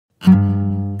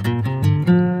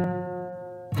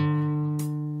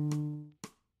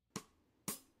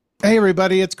Hey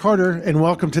everybody, it's Carter, and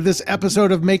welcome to this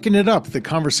episode of Making It Up, the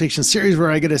conversation series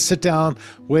where I get to sit down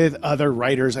with other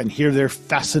writers and hear their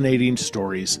fascinating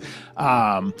stories.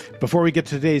 Before we get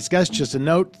to today's guest, just a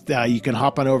note, you can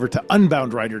hop on over to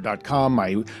unboundwriter.com,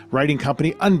 my writing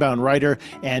company, Unbound Writer,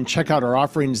 and check out our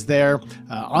offerings there,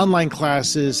 online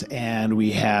classes, and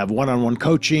we have one-on-one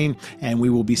coaching, and we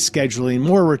will be scheduling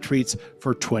more retreats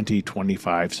for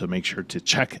 2025, so make sure to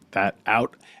check that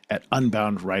out at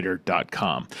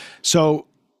unboundwriter.com. So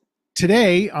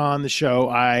today on the show,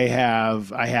 I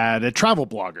had a travel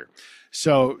blogger.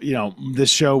 So, this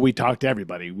show, we talk to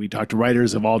everybody. We talk to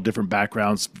writers of all different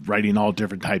backgrounds, writing all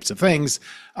different types of things.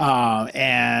 But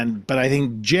I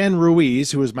think Jen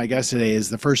Ruiz, who is my guest today, is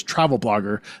the first travel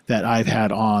blogger that I've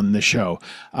had on the show.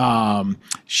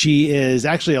 She is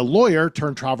actually a lawyer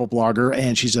turned travel blogger,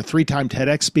 and she's a 3-time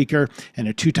TEDx speaker and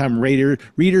a 2-time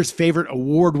Reader's Favorite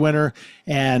Award winner.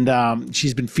 And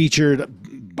she's been featured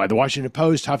by the Washington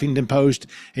Post, Huffington Post,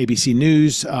 ABC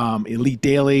News, Elite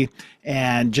Daily,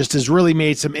 and just has really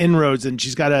made some inroads. And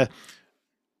she's got a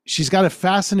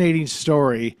fascinating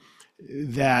story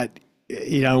that,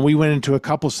 we went into a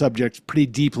couple subjects pretty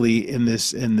deeply in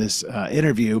this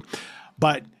interview,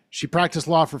 but she practiced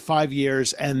law for 5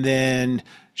 years, and then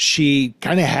she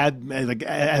kind of had, like,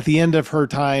 at the end of her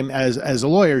time as a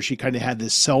lawyer, she kind of had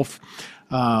this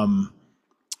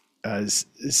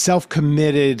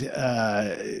self-committed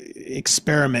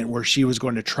experiment where she was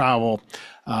going to travel.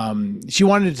 She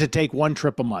wanted to take one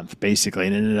trip a month, basically,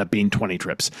 and it ended up being 20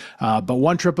 trips, but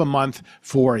one trip a month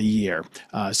for a year.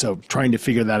 So trying to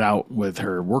figure that out with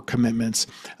her work commitments,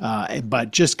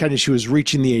 but just kind of, she was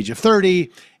reaching the age of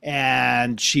 30,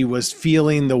 and she was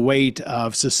feeling the weight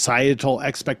of societal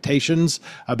expectations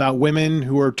about women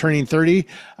who are turning 30,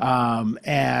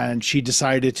 and she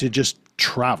decided to just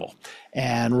travel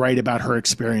and write about her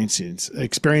experiences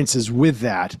with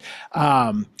that.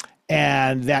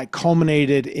 And that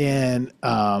culminated in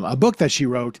a book that she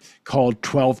wrote called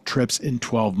 12 Trips in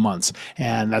 12 Months.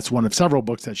 And that's one of several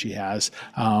books that she has.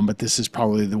 But this is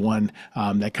probably the one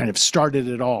that kind of started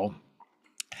it all.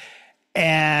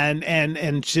 So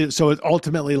it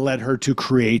ultimately led her to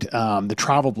create the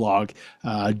travel blog,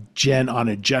 Jen on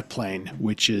a Jet Plane,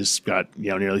 which has got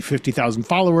nearly 50,000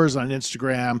 followers on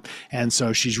Instagram. And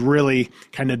so she's really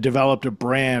kind of developed a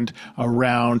brand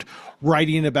around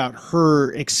writing about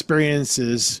her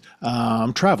experiences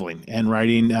traveling and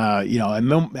writing a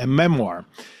memoir.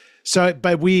 So,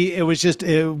 but it was just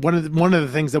one of the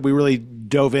things that we really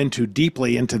dove into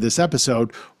deeply into this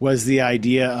episode was the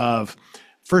idea of,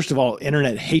 first of all,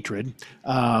 internet hatred,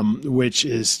 which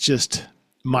is just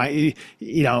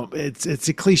it's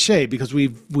a cliche because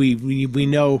we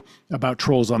know about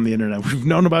trolls on the internet. We've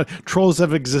known about trolls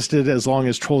have existed as long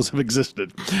as trolls have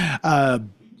existed.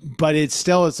 But it's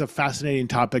a fascinating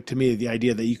topic to me, the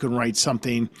idea that you can write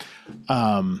something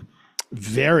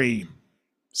very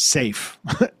safe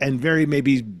and very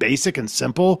maybe basic and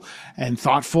simple and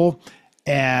thoughtful.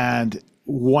 And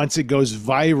once it goes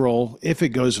viral, if it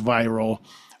goes viral,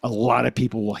 a lot of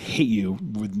people will hate you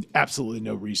with absolutely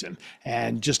no reason.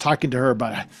 And just talking to her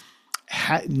about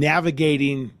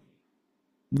navigating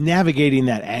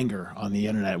that anger on the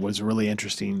internet was a really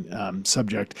interesting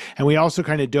subject. And we also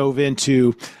kind of dove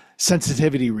into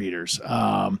sensitivity readers.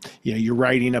 You're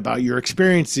writing about your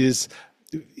experiences,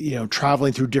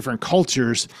 traveling through different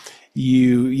cultures.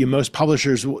 Most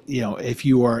publishers, if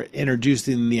you are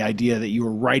introducing the idea that you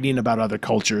are writing about other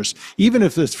cultures, even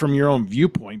if it's from your own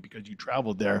viewpoint because you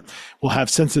traveled there, will have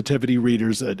sensitivity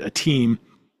readers, a team,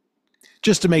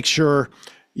 just to make sure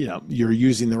you're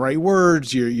using the right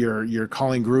words, you're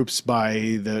calling groups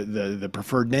by the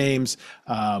preferred names,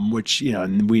 which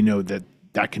and we know that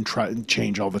can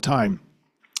change all the time.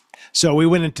 So we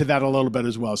went into that a little bit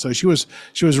as well. So she was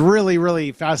really,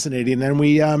 really fascinating. And then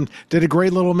we did a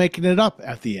great little making it up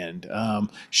at the end.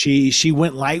 She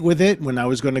went light with it when I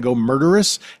was going to go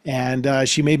murderous, and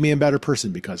she made me a better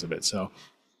person because of it. So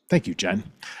thank you, Jen.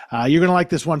 You're going to like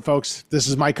this one, folks. This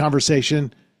is my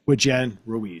conversation with Jen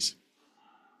Ruiz.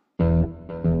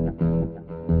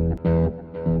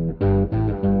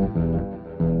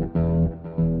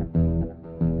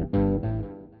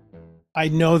 I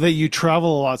know that you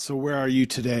travel a lot, so where are you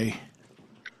today?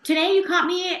 Today you caught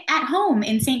me at home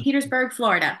in St. Petersburg,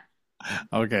 Florida.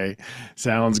 Okay,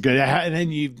 sounds good. And then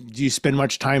do you spend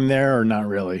much time there or not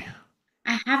really?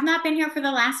 I have not been here for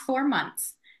the last 4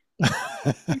 months.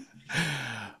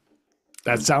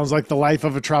 That sounds like the life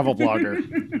of a travel blogger.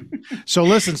 So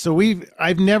listen,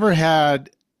 I've never had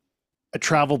a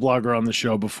travel blogger on the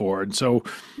show before. And so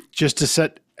just to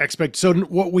set expect. So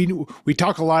what we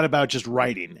talk a lot about just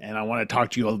writing, and I want to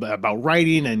talk to you a little bit about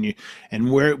writing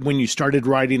and where when you started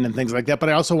writing and things like that. But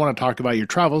I also want to talk about your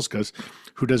travels because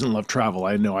who doesn't love travel?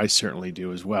 I know I certainly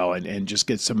do as well, and just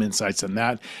get some insights on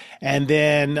that. And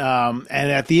then and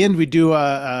at the end we do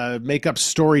a make up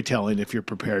storytelling if you're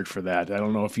prepared for that. I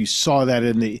don't know if you saw that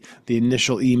in the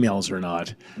initial emails or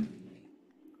not.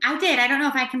 I did. I don't know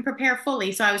if I can prepare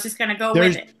fully, so I was just going to go with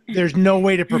There's it. there's no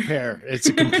way to prepare. It's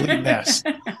a complete mess.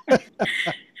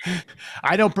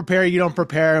 I don't prepare, you don't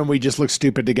prepare, and we just look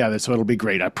stupid together. So it'll be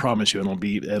great. I promise you, it'll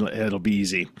be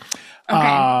easy.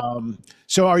 Okay.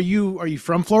 So are you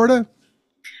from Florida?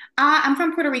 I'm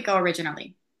from Puerto Rico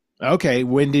originally. Okay.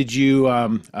 When did you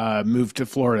move to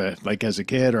Florida? Like as a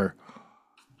kid or?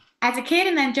 As a kid,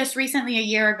 and then just recently, a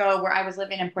year ago, where I was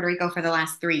living in Puerto Rico for the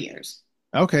last 3 years.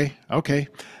 Okay. Okay.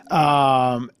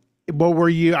 What were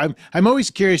you? I'm always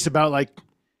curious about like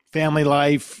family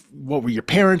life. What were your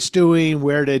parents doing?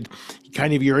 Where did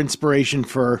kind of your inspiration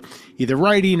for either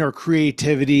writing or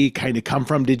creativity kind of come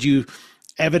from? Did you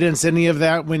evidence any of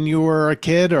that when you were a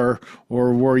kid, or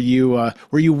were you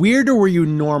weird or were you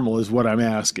normal? Is what I'm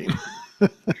asking.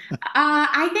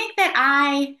 I think that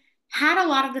I had a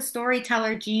lot of the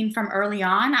storyteller gene from early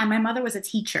on. My mother was a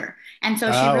teacher, and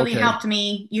so she Oh, really okay. helped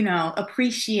me,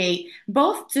 appreciate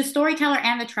both the storyteller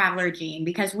and the traveler gene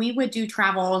because we would do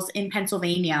travels in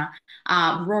Pennsylvania,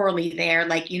 rurally there,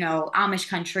 like, Amish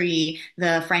country,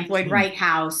 the Frank Lloyd Hmm. Wright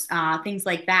house, things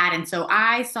like that. And so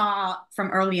I saw from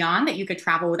early on that you could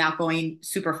travel without going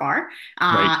super far,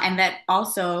 Right. and that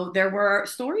also there were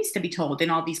stories to be told in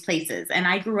all these places. And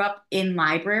I grew up in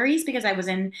libraries because I was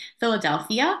in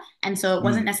Philadelphia. And so it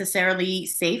wasn't Mm-hmm. necessarily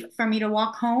safe for me to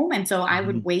walk home. And so I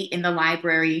would wait in the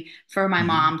library for my Hmm.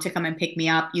 mom to come and pick me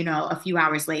up, a few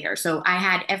hours later. So I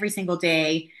had every single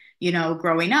day,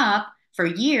 growing up for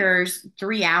years,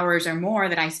 3 hours or more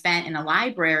that I spent in a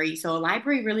library. So a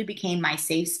library really became my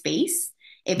safe space.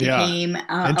 It Yeah. became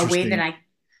a way that Interesting.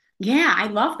 yeah, I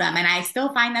love them. And I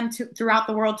still find them throughout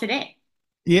the world today.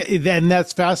 Yeah, then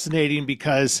that's fascinating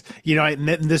because, and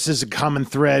this is a common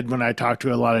thread when I talk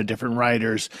to a lot of different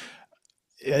writers.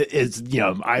 Is,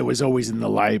 I was always in the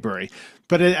library,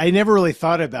 but I never really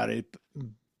thought about it.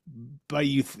 But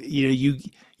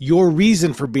your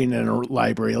reason for being in a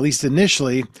library, at least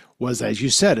initially, was, as you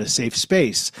said, a safe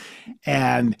space,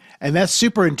 and that's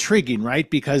super intriguing, right?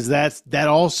 Because that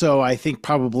also, I think,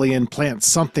 probably implants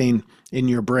something in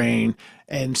your brain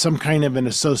and some kind of an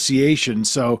association.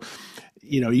 So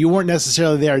you weren't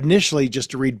necessarily there initially just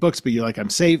to read books, but you're like,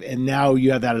 I'm safe. And now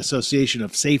you have that association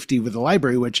of safety with the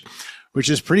library, which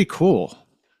is pretty cool.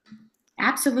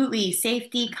 Absolutely.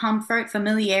 Safety, comfort,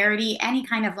 familiarity, any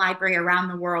kind of library around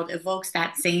the world evokes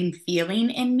that same feeling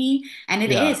in me. And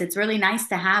Yeah. it's really nice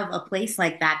to have a place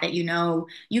like that that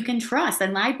you can trust.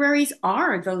 And libraries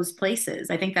are those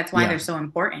places. I think that's why Yeah. they're so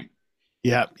important.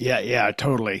 Yeah. Yeah. Yeah.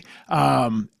 Totally.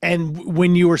 And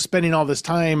when you were spending all this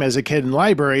time as a kid in the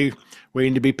library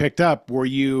waiting to be picked up, do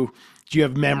you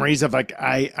have memories of like,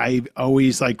 I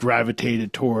always like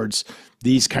gravitated towards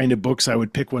these kind of books. I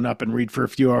would pick one up and read for a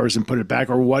few hours and put it back,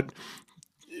 or what,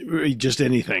 just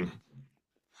anything.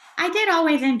 I did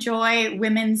always enjoy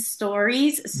women's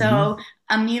stories. Hmm. So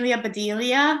Amelia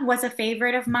Bedelia was a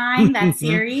favorite of mine, that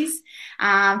series,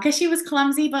 because she was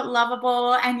clumsy but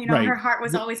lovable, and Right. her heart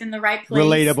was always in the right place.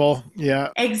 Relatable. Yeah.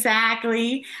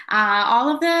 Exactly.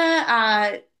 All of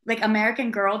the like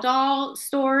American Girl doll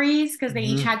stories, because they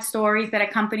each Hmm. had stories that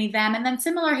accompanied them, and then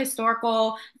similar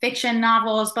historical fiction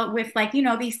novels, but with like,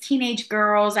 these teenage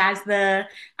girls as the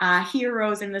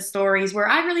heroes in the stories, where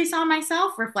I really saw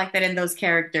myself reflected in those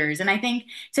characters. And I think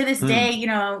to this day,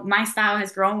 my style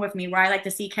has grown with me, where I like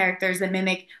to see characters that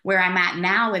mimic where I'm at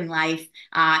now in life,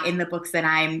 in the books that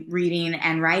I'm reading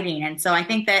and writing. And so I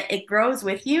think that it grows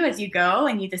with you as you go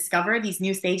and you discover these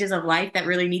new stages of life that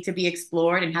really need to be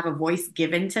explored and have a voice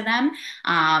given to them.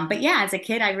 But yeah, as a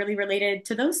kid, I really related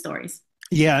to those stories.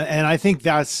 Yeah. And I think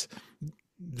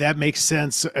that makes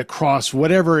sense across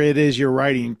whatever it is you're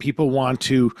writing. People want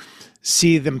to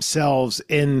see themselves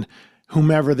in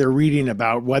whomever they're reading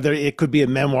about, whether it could be a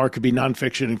memoir, it could be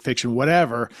nonfiction and fiction,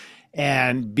 whatever.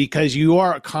 And because you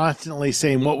are constantly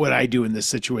saying, what would I do in this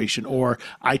situation? Or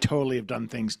I totally have done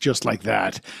things just like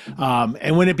that.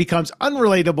 And when it becomes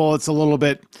unrelatable, it's a little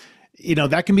bit,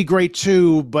 that can be great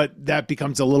too, but that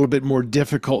becomes a little bit more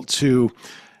difficult to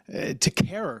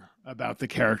care about the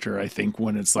character, I think,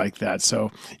 when it's like that.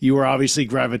 So you were obviously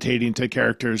gravitating to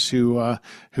characters who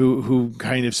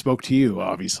kind of spoke to you,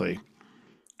 obviously.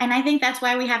 And I think that's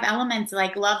why we have elements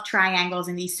like love triangles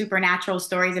and these supernatural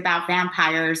stories about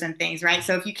vampires and things, right?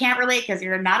 So if you can't relate because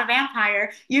you're not a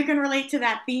vampire, you can relate to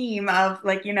that theme of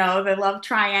like, the love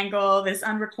triangle, this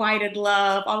unrequited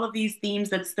love, all of these themes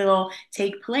that still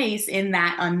take place in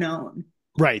that unknown.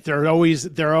 Right. They're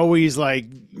always like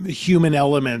human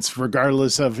elements,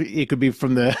 regardless of it could be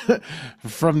from the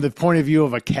from the point of view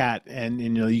of a cat, and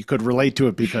you could relate to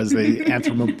it because they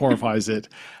anthropomorphize it.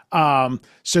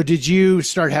 So did you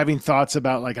start having thoughts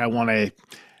about like I want to,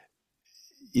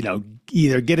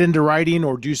 either get into writing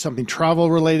or do something travel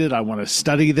related? I want to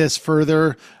study this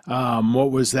further.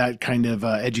 What was that kind of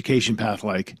education path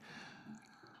like?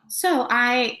 So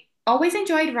I always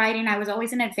enjoyed writing. I was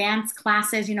always in advanced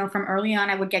classes. From early on,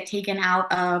 I would get taken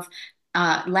out of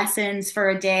lessons for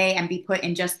a day and be put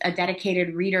in just a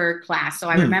dedicated reader class. So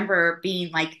I Hmm. remember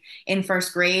being like in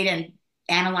first grade and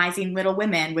analyzing Little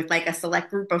Women with like a select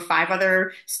group of five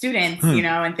other students, Hmm.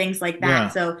 and things like that. Yeah.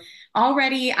 So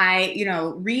already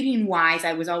reading wise,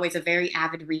 I was always a very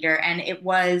avid reader, and it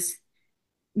was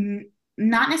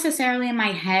not necessarily in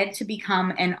my head to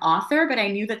become an author, but I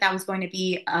knew that that was going to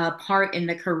be a part in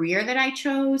the career that I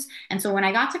chose. And so when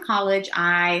I got to college,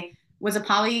 I was a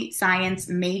poli science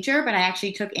major, but I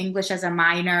actually took English as a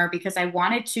minor because I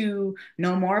wanted to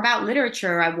know more about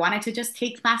literature. I wanted to just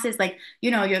take classes like,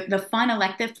 the fun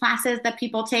elective classes that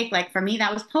people take. Like for me,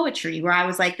 that was poetry, where I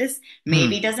was like, this Hmm.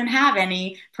 maybe doesn't have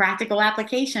any practical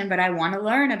application, but I want to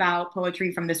learn about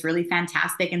poetry from this really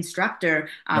fantastic instructor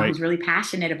Right. who's really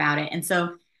passionate about it. And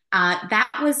so that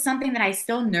was something that I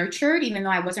still nurtured, even though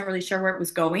I wasn't really sure where it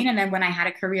was going. And then when I had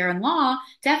a career in law,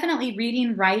 definitely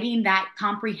reading, writing, that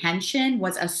comprehension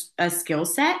was a skill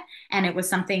set. And it was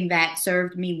something that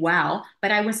served me well.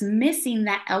 But I was missing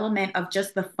that element of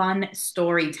just the fun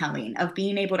storytelling, of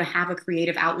being able to have a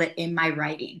creative outlet in my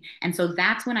writing. And so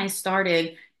that's when I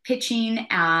started pitching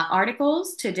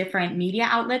articles to different media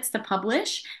outlets to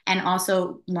publish and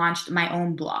also launched my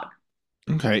own blog.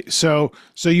 Okay. So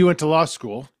you went to law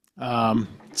school.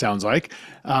 Sounds like,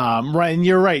 right. And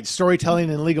you're right. Storytelling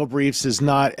and legal briefs is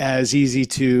not as easy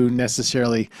to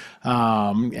necessarily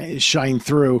shine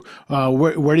through.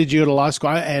 Where did you go to law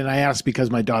school? And I ask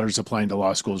because my daughter's applying to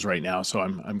law schools right now, so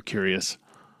I'm curious.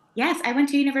 Yes, I went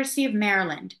to University of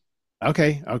Maryland.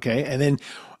 Okay. Okay.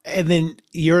 And then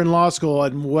you're in law school,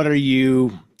 and what are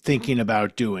you thinking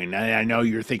about doing? I know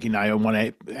you're thinking I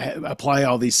want to apply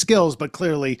all these skills, but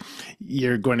clearly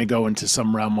you're going to go into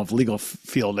some realm of legal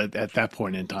field at that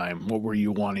point in time. What were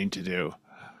you wanting to do?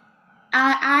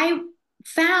 I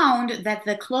found that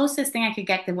the closest thing I could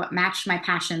get to what matched my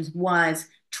passions was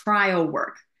trial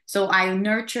work. So I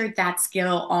nurtured that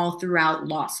skill all throughout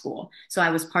law school. So I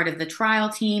was part of the trial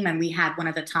team, and we had one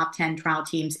of the top 10 trial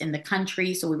teams in the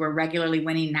country. So we were regularly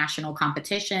winning national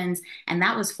competitions. And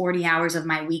that was 40 hours of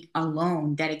my week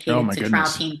alone Oh dedicated my to trial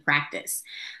goodness. team practice.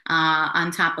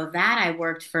 On top of that, I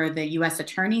worked for the U.S.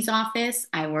 Attorney's Office.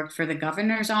 I worked for the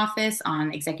Governor's Office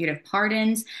on executive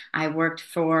pardons. I worked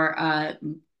for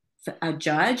a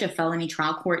judge, a felony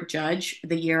trial court judge,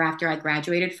 the year after I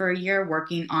graduated for a year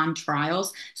working on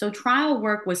trials. So, trial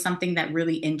work was something that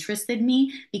really interested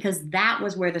me because that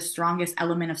was where the strongest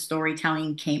element of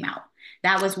storytelling came out.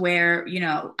 That was where,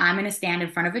 I'm going to stand in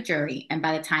front of a jury, and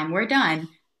by the time we're done,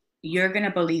 you're going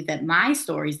to believe that my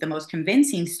story is the most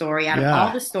convincing story out of all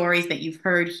Yeah. the stories that you've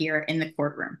heard here in the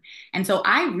courtroom. And so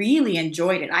I really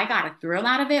enjoyed it. I got a thrill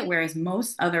out of it, whereas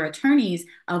most other attorneys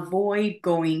avoid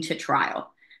going to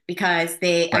trial because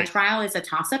a Right. trial is a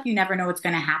toss up. You never know what's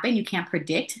going to happen. You can't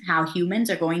predict how humans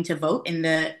are going to vote in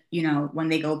when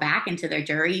they go back into their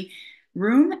jury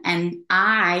room. And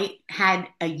I had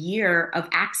a year of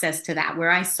access to that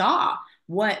where I saw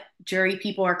what jury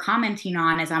people are commenting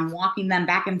on as I'm walking them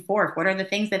back and forth. What are the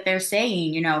things that they're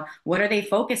saying? What are they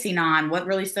focusing on? What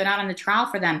really stood out in the trial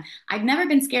for them? I've never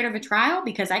been scared of a trial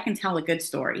because I can tell a good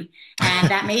story.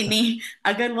 And that made me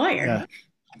a good lawyer. Yeah.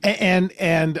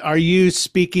 And are you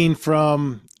speaking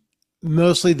from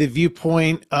mostly the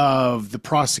viewpoint of the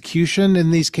prosecution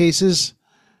in these cases?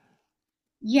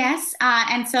 Yes,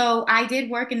 and so I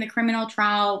did work in the criminal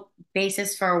trial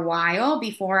basis for a while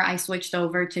before I switched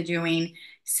over to doing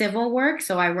civil work.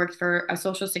 So I worked for a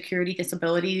Social Security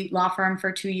disability law firm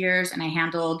for 2 years, and I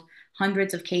handled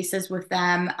hundreds of cases with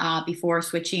them before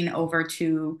switching over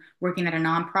to working at a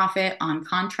nonprofit on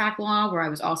contract law, where I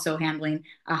was also handling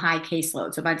a high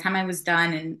caseload. So by the time I was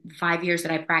done in 5 years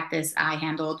that I practiced, I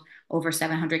handled over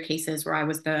 700 cases where I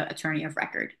was the attorney of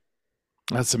record.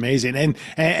 That's amazing.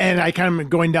 And I kind of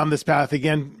going down this path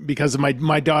again because of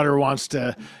my daughter wants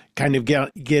to kind of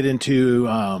get into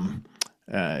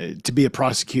to be a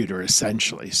prosecutor,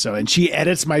 essentially. So, and she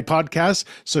edits my podcast,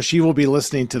 so she will be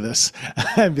listening to this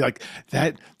and be like,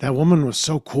 that woman was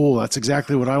so cool. That's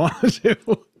exactly what I want to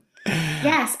do.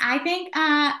 Yes, I think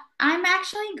I'm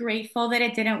actually grateful that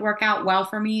it didn't work out well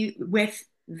for me with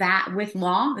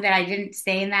law, that I didn't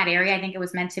stay in that area. I think it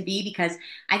was meant to be because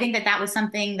I think that that was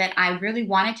something that I really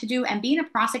wanted to do. And being a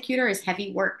prosecutor is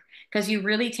heavy work because you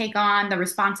really take on the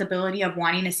responsibility of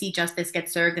wanting to see justice get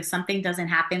served if something doesn't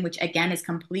happen, which again is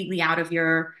completely out of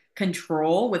your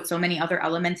control with so many other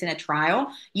elements in a trial.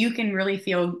 You can really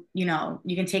feel, you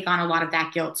can take on a lot of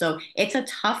that guilt. So it's a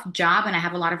tough job, and I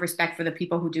have a lot of respect for the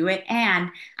people who do it. And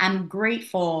I'm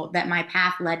grateful that my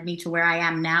path led me to where I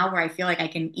am now, where I feel like I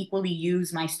can equally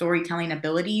use my storytelling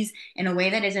abilities in a way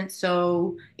that isn't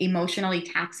so emotionally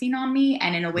taxing on me,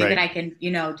 and in a way that Right. I can,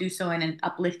 do so in an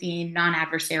uplifting,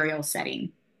 non-adversarial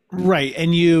setting. Right.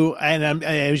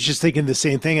 I was just thinking the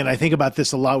same thing. And I think about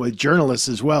this a lot with journalists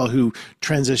as well, who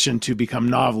transition to become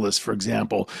novelists, for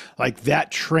example, like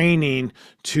that training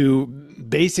to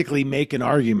basically make an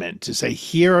argument, to say,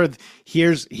 here are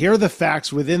the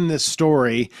facts within this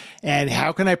story, and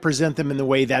how can I present them in the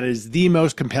way that is the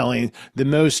most compelling, the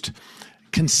most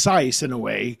concise in a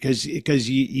way, because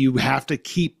you have to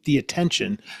keep the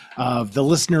attention of the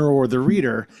listener or the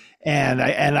reader. And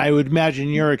I would imagine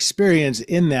your experience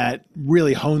in that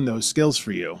really honed those skills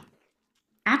for you.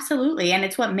 Absolutely. And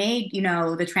it's what made,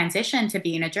 the transition to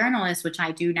being a journalist, which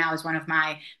I do now as one of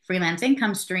my freelance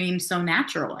income streams, so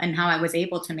natural, and how I was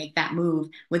able to make that move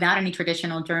without any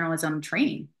traditional journalism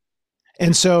training.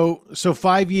 And so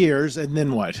 5 years, and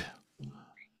then what?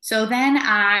 So then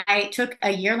I took a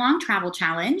year-long travel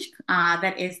challenge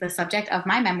that is the subject of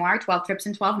my memoir, 12 Trips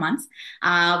in 12 Months,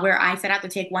 where I set out to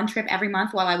take one trip every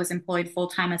month while I was employed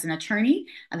full-time as an attorney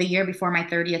the year before my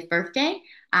 30th birthday.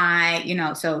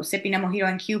 So sipping a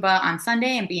mojito in Cuba on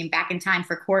Sunday and being back in time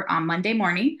for court on Monday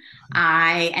morning.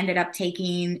 I ended up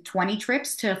taking 20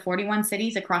 trips to 41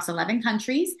 cities across 11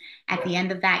 countries. At the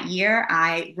end of that year,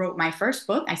 I wrote my first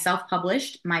book. I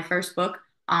self-published my first book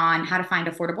on how to find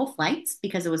affordable flights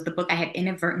because it was the book I had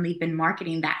inadvertently been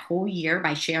marketing that whole year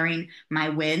by sharing my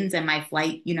wins and my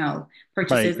flight, Right.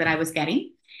 purchases that I was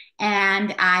getting.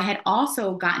 And I had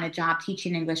also gotten a job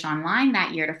teaching English online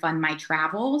that year to fund my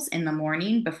travels in the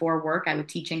morning before work. I would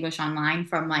teach English online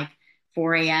from like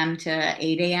 4 a.m. to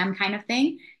 8 a.m. kind of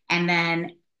thing. And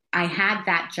then I had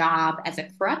that job as a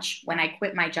crutch when I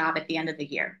quit my job at the end of the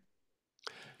year.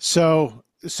 So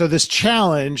this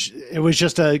challenge, it was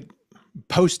just a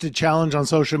posted challenge on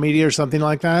social media or something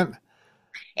like that?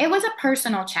 It was a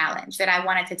personal challenge that I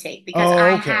wanted to take because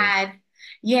Oh, okay.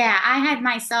 I had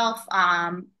myself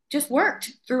just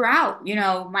worked throughout,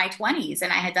 my 20s,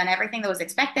 and I had done everything that was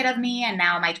expected of me. And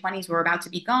now my 20s were about to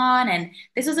be gone. And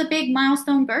this was a big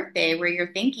milestone birthday where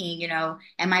you're thinking,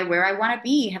 am I where I want to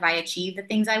be? Have I achieved the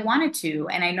things I wanted to?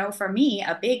 And I know for me,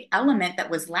 a big element that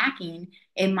was lacking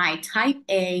in my type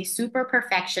A, super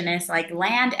perfectionist, like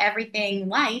land everything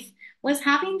life was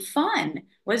having fun,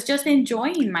 was just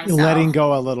enjoying Letting myself.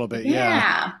 go a little bit. Yeah.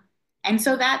 Yeah. And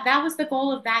so that was the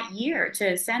goal of that year,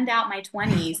 to send out my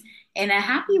 20s in a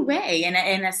happy way, in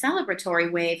a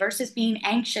celebratory way, versus being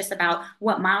anxious about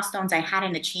what milestones I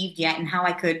hadn't achieved yet and how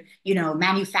I could,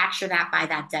 manufacture that by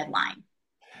that deadline.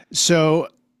 So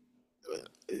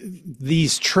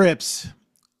these trips,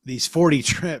 these 40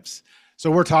 trips, so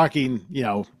we're talking,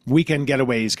 weekend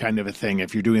getaways kind of a thing.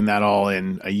 If you're doing that all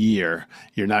in a year,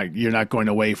 you're not going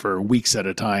away for weeks at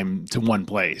a time to one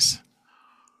place.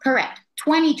 Correct.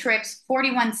 20 trips,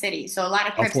 41 cities. So a lot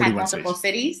of Oh, trips had 41 multiple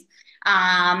cities. cities.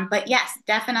 But yes,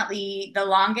 definitely the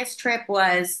longest trip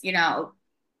was,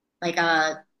 like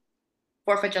a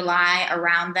 4th of July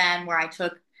around then, where I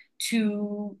took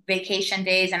 2 vacation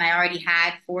days and I already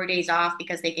had 4 days off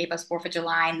because they gave us 4th of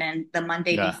July and then the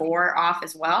Monday Yeah. before off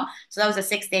as well. So that was a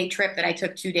 6-day trip that I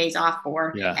took 2 days off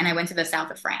for, Yeah. and I went to the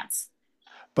south of France.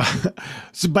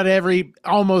 But every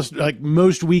almost like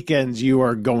most weekends you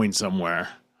are going somewhere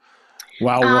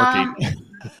while working. Um,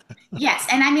 Yes,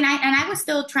 and I was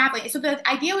still traveling. So the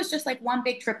idea was just like one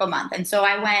big trip a month. And so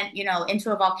I went,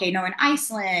 into a volcano in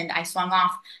Iceland. I swung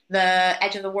off the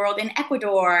edge of the world in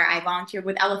Ecuador. I volunteered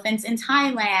with elephants in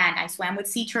Thailand. I swam with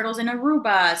sea turtles in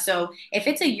Aruba. So if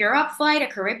it's a Europe flight, a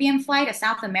Caribbean flight, a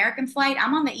South American flight,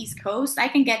 I'm on the East Coast. I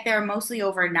can get there mostly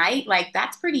overnight. Like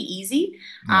that's pretty easy.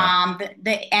 Yeah.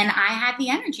 And I had the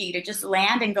energy to just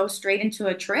land and go straight into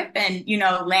a trip and,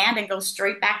 land and go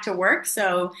straight back to work.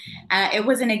 So it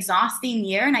was an exhausting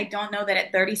year, and I don't know that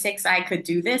at 36 I could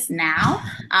do this now.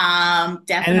 And an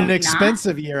Definitely not.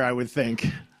 expensive year, I would think.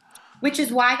 Which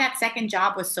is why that second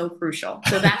job was so crucial.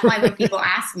 So that's why when people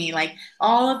ask me, like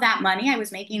all of that money I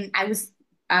was making, I was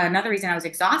another reason I was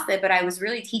exhausted, but I was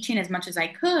really teaching as much as I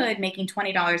could, making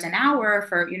 $20 an hour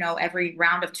for, every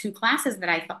round of two classes that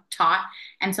I taught.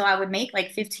 And so I would make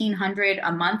like 1,500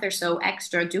 a month or so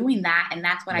extra doing that. And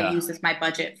that's what I Yeah. used as my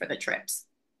budget for the trips.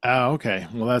 Oh, okay.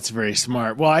 Well, that's very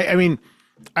smart. Well, I mean,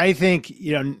 I think,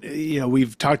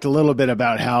 we've talked a little bit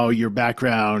about how your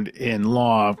background in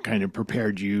law kind of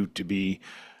prepared you to be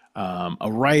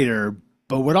a writer,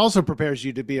 but what also prepares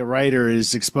you to be a writer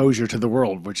is exposure to the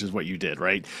world, which is what you did,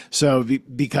 right? So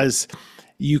because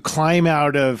you climb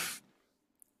out of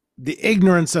the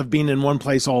ignorance of being in one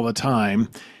place all the time,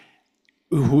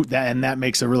 and that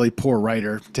makes a really poor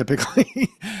writer typically,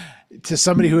 to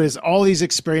somebody who has all these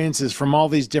experiences from all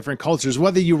these different cultures,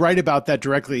 whether you write about that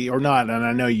directly or not. And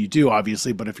I know you do,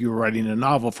 obviously, but if you were writing a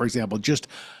novel, for example, just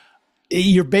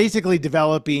you're basically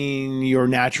developing your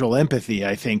natural empathy,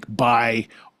 I think, by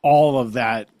all of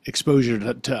that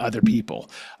exposure to other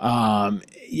people. How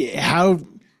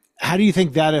do you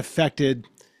think that affected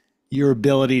your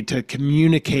ability to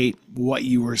communicate what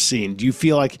you were seeing? Do you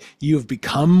feel like you've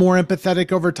become more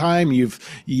empathetic over time?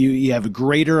 You have a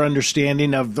greater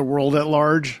understanding of the world at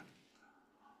large?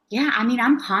 Yeah, I mean,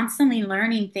 I'm constantly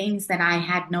learning things that I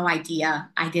had no idea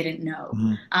I didn't know.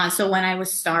 Mhm. So when I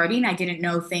was starting, I didn't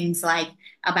know things like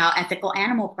about ethical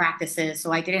animal practices.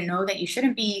 So I didn't know that you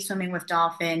shouldn't be swimming with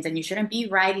dolphins and you shouldn't be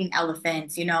riding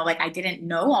elephants. Like I didn't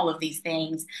know all of these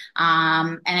things.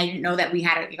 And I didn't know that we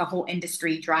had a whole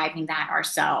industry driving that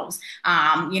ourselves.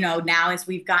 Now as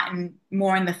we've gotten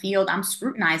more in the field, I'm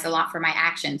scrutinized a lot for my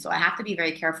actions. So I have to be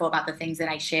very careful about the things that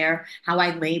I share, how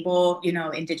I label,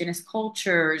 indigenous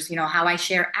cultures, how I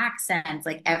share accents,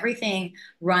 like everything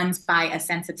runs by a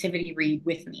sensitivity read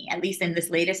with me. At least in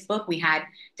this latest book, we had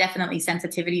definitely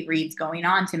sensitivity reads going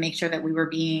on to make sure that we were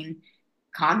being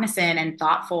cognizant and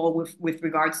thoughtful with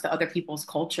regards to other people's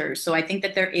cultures. So I think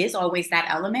that there is always that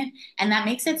element, and that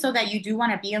makes it so that you do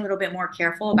want to be a little bit more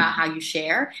careful about how you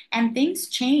share. And things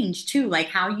change too, like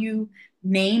how you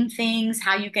name things,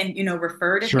 how you can,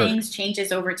 refer to Sure. things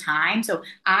changes over time. So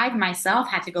I've myself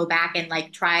had to go back and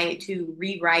like try to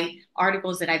rewrite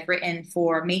articles that I've written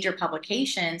for major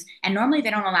publications. And normally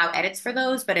they don't allow edits for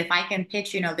those, but if I can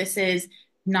pitch, this is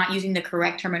not using the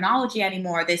correct terminology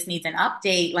anymore, this needs an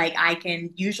update, like I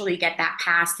can usually get that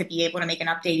passed to be able to make an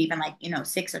update even like,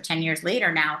 6 or 10 years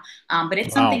later now. But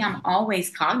it's something Wow. I'm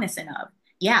always cognizant of.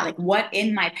 Yeah, like what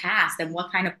in my past and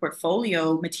what kind of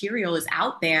portfolio material is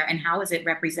out there and how is it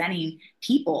representing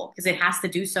people? Because it has to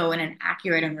do so in an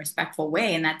accurate and respectful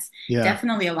way. And that's Yeah.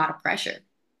 definitely a lot of pressure.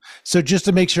 So just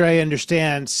to make sure I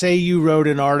understand, say you wrote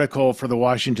an article for the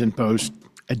Washington Post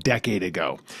a decade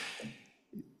ago.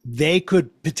 They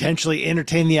could potentially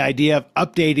entertain the idea of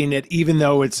updating it, even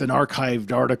though it's an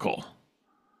archived article.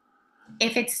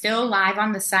 If it's still live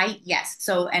on the site, yes.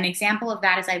 So an example of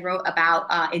that is I wrote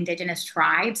about indigenous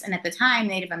tribes, and at the time,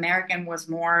 Native American was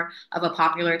more of a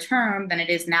popular term than it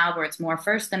is now, where it's more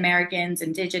First Americans,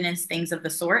 indigenous, things of the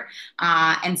sort.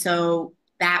 And so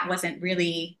that wasn't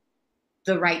really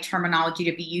the right terminology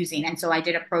to be using. And so I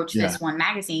did approach Yeah. this one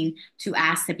magazine to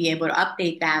ask to be able to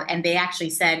update that, and they actually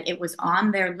said it was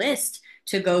on their list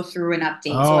to go through an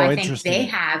update. So Oh, I think they interesting.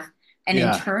 have an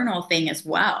Yeah. internal thing as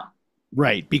well.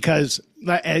 Right. Because,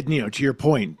 to your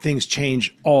point, things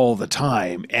change all the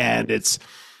time. And it's,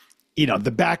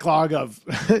 the backlog of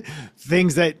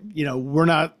things that, we're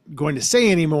not going to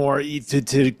say anymore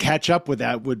to catch up with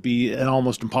that would be an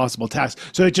almost impossible task.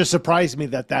 So it just surprised me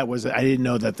I didn't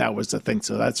know that was the thing.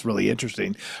 So that's really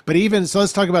interesting. But so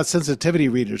let's talk about sensitivity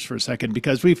readers for a second,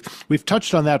 because we've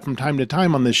touched on that from time to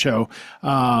time on this show.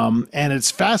 And it's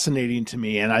fascinating to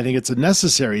me. And I think it's a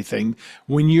necessary thing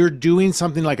when you're doing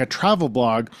something like a travel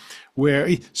blog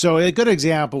so a good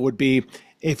example would be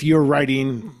if you're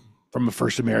writing from a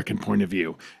first American point of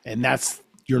view, and that's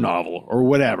your novel or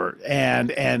whatever,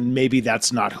 and maybe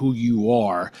that's not who you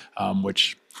are,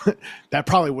 which that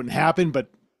probably wouldn't happen. But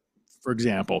for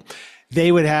example,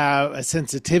 they would have a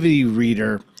sensitivity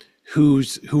reader who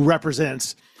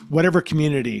represents whatever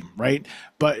community, right?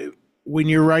 But when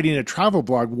you're writing a travel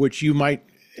blog, which you might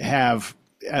have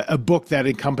a book that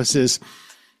encompasses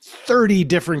 30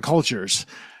 different cultures,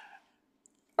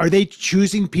 are they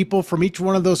choosing people from each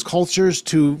one of those cultures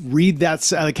to read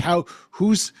that? Like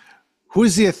who's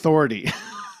the authority?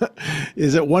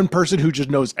 Is it one person who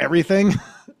just knows everything?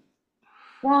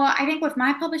 Well, I think with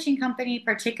my publishing company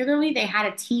particularly, they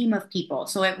had a team of people.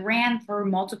 So it ran through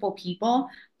multiple people,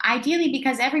 ideally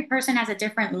because every person has a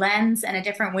different lens and a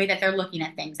different way that they're looking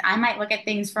at things. I might look at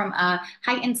things from a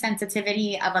heightened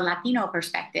sensitivity of a Latino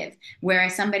perspective,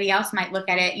 whereas somebody else might look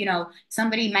at it,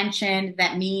 somebody mentioned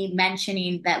that me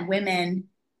mentioning that women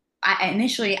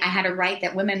initially I had to write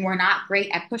that women were not great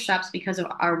at push-ups because of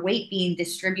our weight being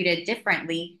distributed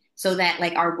differently. So that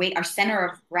like our weight, our center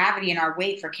of gravity and our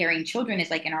weight for carrying children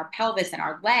is like in our pelvis and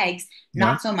our legs, Yeah.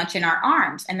 not so much in our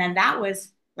arms. And then that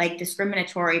was like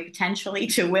discriminatory potentially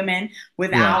to women Yeah.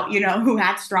 without, who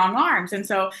had strong arms. And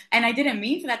so, and I didn't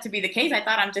mean for that to be the case. I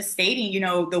thought I'm just stating,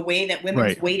 the way that women's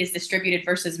Right. weight is distributed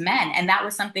versus men. And that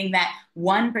was something that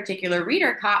one particular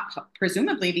reader caught,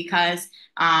 presumably because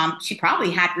she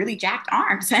probably had really jacked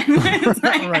arms. And it's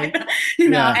Right. like,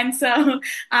 Yeah. and so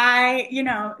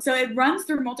so it runs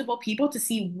through multiple people to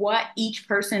see what each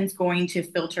person's going to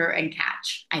filter and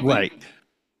catch, I Right. think.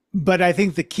 But I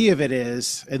think the key of it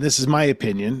is, and this is my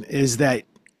opinion, is that,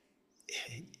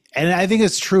 and I think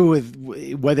it's true with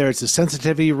whether it's a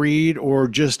sensitivity read or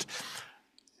just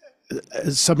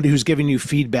somebody who's giving you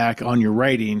feedback on your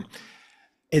writing.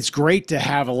 It's great to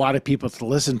have a lot of people to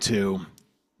listen to,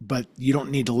 but you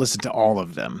don't need to listen to all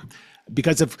of them,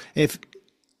 because if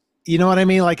you know what I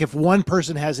mean, like if one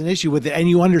person has an issue with it and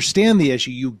you understand the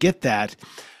issue, you get that,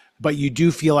 but you do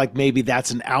feel like maybe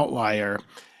that's an outlier.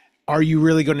 Are you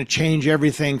really going to change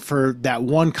everything for that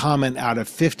one comment out of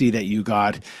 50 that you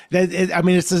got? I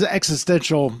mean, it's an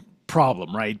existential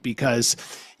problem, right? Because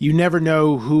you never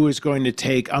know who is going to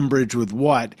take umbrage with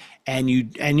what, and you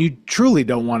truly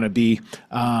don't want to be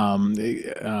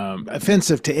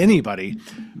offensive to anybody,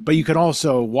 but you can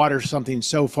also water something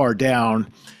so far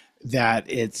down that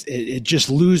it just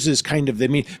loses kind of the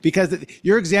meaning. Because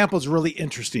your example is really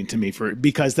interesting to me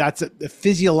because that's a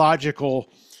physiological,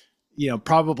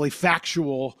 probably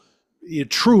factual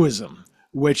truism,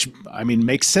 which I mean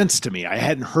makes sense to me. I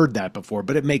hadn't heard that before,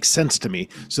 but it makes sense to me.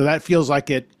 So that feels like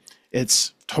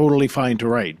it's totally fine to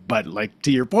write. But like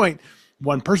to your point,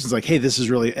 one person's like, "Hey, this is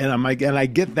really," and I'm like, and I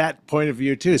get that point of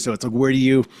view too. So it's like,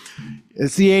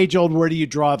 it's the age old, where do you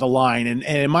draw the line? And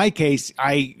in my case,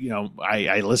 I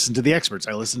listen to the experts,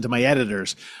 I listen to my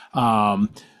editors,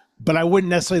 but I wouldn't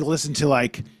necessarily listen to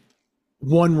like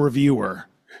one reviewer,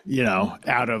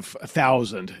 out of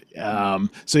 1,000.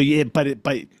 So yeah, but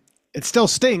it still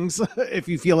stings if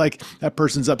you feel like that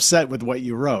person's upset with what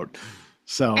you wrote.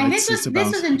 So And this it's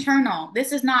is internal.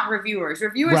 This is not reviewers.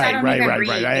 Reviewers, I right, don't even right.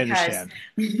 read I because understand.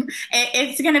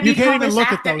 it's going to You be can't even published look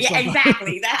at after. those Yeah, sometimes.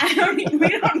 exactly. We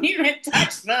don't even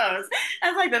touch those.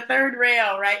 That's like the third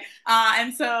rail, right?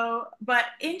 And so, but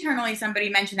internally, somebody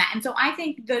mentioned that, and so I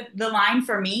think the line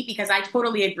for me, because I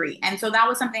totally agree, and so that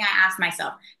was something I asked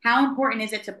myself: how important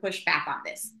is it to push back on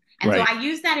this? And so Right. I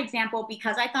used that example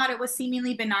because I thought it was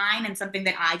seemingly benign and something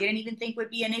that I didn't even think would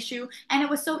be an issue. And it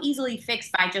was so easily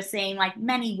fixed by just saying like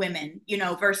many women,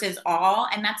 versus all.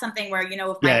 And that's something where,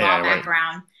 with my Yeah, law right.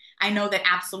 background, I know that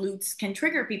absolutes can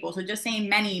trigger people. So just saying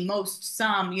many, most,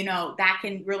 some, that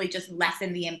can really just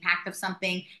lessen the impact of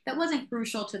something that wasn't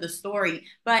crucial to the story.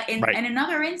 But Right. in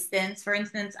another instance, for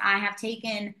instance, I have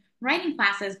taken writing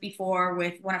classes before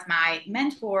with one of my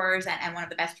mentors and one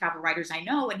of the best travel writers I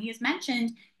know. And he has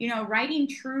mentioned, writing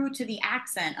true to the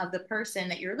accent of the person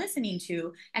that you're listening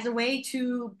to as a way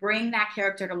to bring that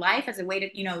character to life, as a way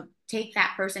to, take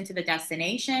that person to the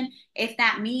destination. If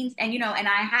that means, and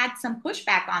I had some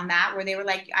pushback on that where they were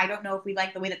like, I don't know if we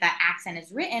like the way that accent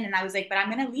is written. And I was like, but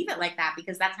I'm going to leave it like that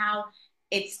because that's how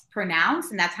it's pronounced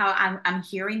and that's how I'm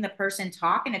hearing the person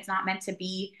talk. And it's not meant to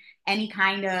be any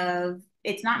kind of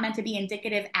it's not meant to be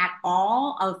indicative at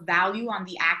all of value on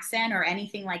the accent or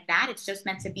anything like that. It's just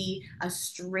meant to be a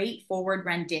straightforward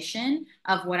rendition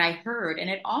of what I heard.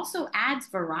 And it also adds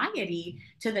variety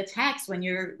to the text when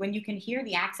you can hear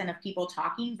the accent of people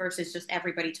talking versus just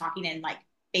everybody talking in like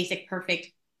basic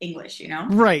perfect English.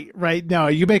 Right. No,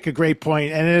 you make a great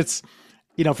point. And it's,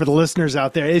 for the listeners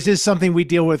out there, it's just something we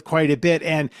deal with quite a bit.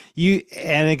 And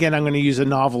again, I'm going to use a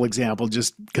novel example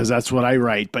just because that's what I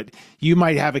write, but you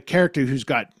might have a character who's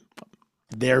got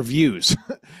their views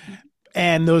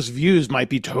and those views might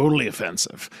be totally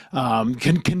offensive,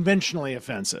 conventionally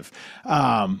offensive.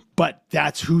 But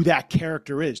that's who that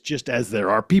character is, just as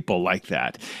there are people like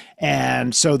that.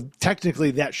 And so technically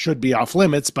that should be off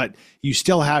limits, but you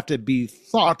still have to be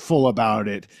thoughtful about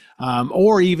it.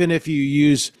 Or even if you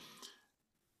use,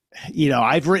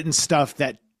 I've written stuff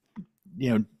that,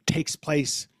 takes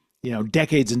place,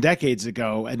 decades and decades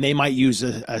ago, and they might use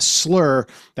a slur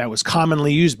that was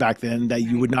commonly used back then that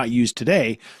you would not use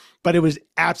today, but it was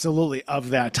absolutely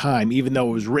of that time, even though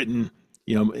it was written,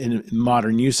 in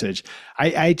modern usage.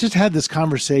 I just had this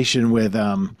conversation with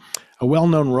a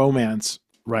well-known romance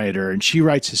writer, and she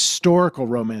writes historical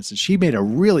romance, and she made a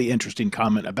really interesting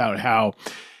comment about how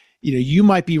you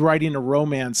might be writing a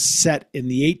romance set in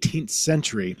the 18th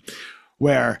century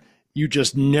where you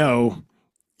just know,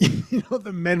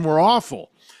 the men were awful.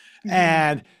 Mm-hmm.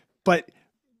 And but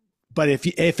if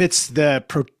it's the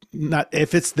not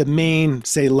if it's the main,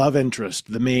 say, love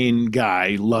interest, the main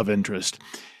guy love interest,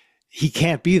 he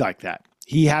can't be like that.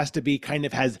 He has to be kind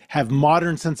of have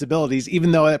modern sensibilities,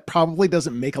 even though it probably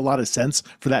doesn't make a lot of sense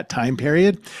for that time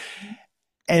period.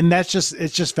 And it's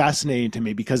just fascinating to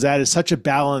me because that is such a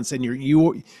balance.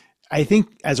 And I think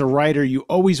as a writer, you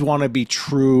always want to be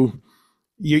true.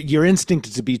 Your instinct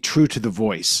is to be true to the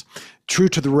voice, true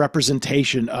to the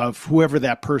representation of whoever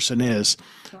that person is,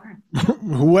 Sure.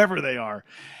 whoever they are.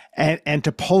 And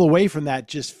to pull away from that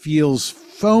just feels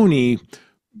phony,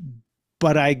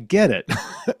 but I get it.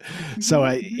 So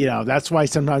that's why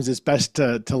sometimes it's best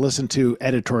to listen to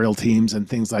editorial teams and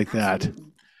things like that. Absolutely.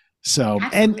 So,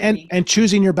 Absolutely. and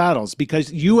choosing your battles,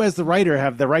 because you as the writer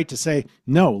have the right to say,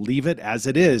 no, leave it as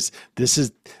it is.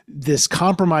 This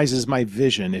compromises my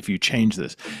vision if you change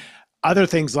this. Other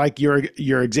things like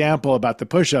your example about the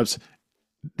push-ups,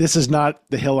 this is not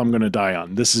the hill I'm going to die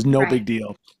on. This is no big Right.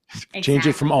 deal. Change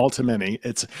it from Exactly. all to many.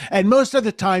 And most of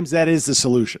the times that is the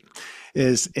solution.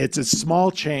 It's a small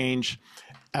change,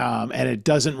 and it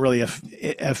doesn't really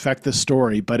affect the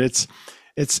story, but it's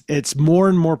more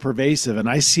and more pervasive, and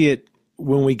I see it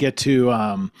when we get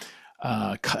to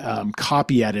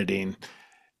copy editing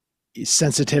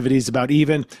sensitivities about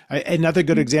even another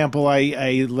good example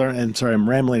I learned. And sorry, I'm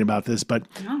rambling about this, but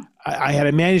No. I had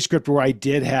a manuscript where I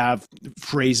did have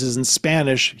phrases in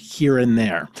Spanish here and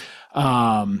there,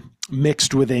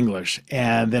 mixed with English,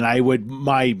 and then I would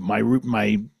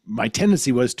my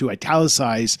tendency was to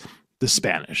italicize the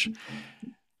Spanish.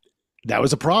 That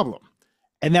was a problem.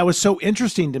 And that was so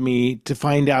interesting to me to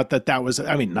find out that was,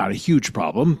 I mean, not a huge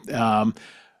problem.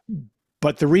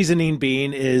 But the reasoning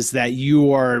being is that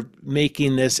you are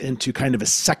making this into kind of a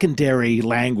secondary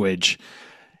language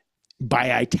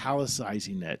by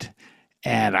italicizing it.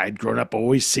 And I'd grown up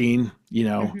always seeing,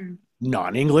 Hmm.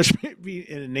 non-English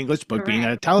in an English book being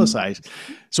Correct. italicized.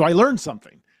 So I learned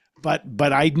something. But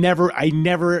I I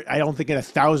don't think in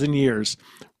 1,000 years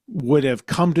would have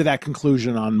come to that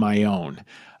conclusion on my own.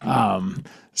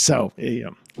 So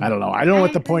I don't know. I don't know I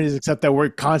what the point agree. is, except that we're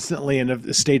constantly in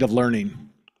a state of learning.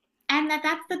 And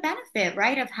that's the benefit,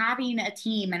 right, of having a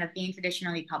team and of being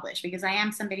traditionally published. Because I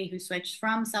am somebody who switched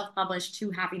from self-published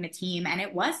to having a team, and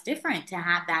it was different to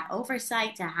have that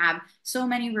oversight, to have so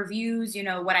many reviews.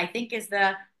 What I think is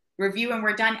the review and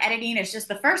we're done editing is just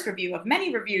the first review of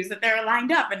many reviews that they're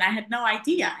lined up, and I had no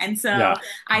idea. And Yeah, so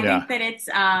I yeah, think that it's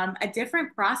a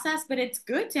different process, but it's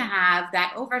good to have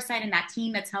that oversight and that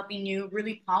team that's helping you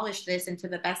really polish this into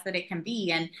the best that it can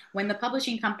be. And when the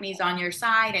publishing company is on your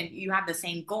side and you have the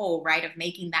same goal, right, of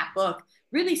making that book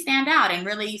really stand out and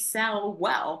really sell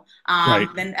well, right.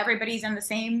 then everybody's on the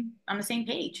same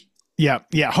page. Yeah,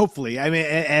 yeah. Hopefully, I mean,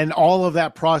 and all of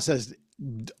that process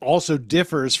also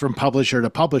differs from publisher to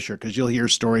publisher because you'll hear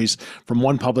stories from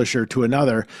one publisher to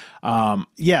another.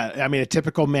 Yeah, I mean, a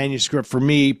typical manuscript for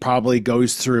me probably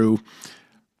goes through,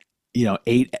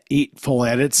 eight full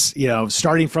edits.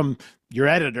 Starting from your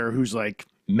editor, who's like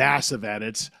massive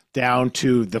edits, down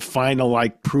to the final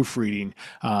like proofreading,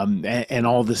 and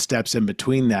all the steps in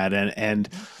between that, and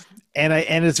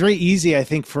it's very easy, I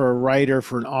think, for a writer,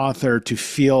 for an author to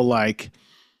feel like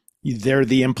they're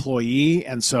the employee,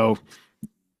 and so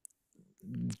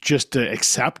just to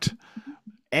accept.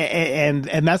 And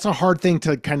that's a hard thing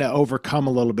to kind of overcome a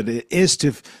little bit. It is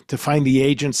to find the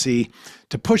agency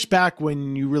to push back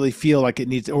when you really feel like it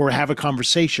needs, or have a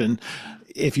conversation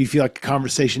if you feel like a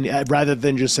conversation, rather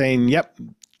than just saying, "Yep,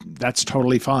 that's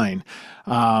totally fine."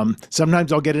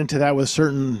 Sometimes I'll get into that with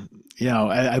certain,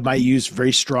 I might use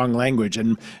very strong language,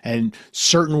 and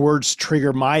certain words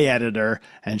trigger my editor,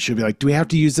 and she'll be like, "Do we have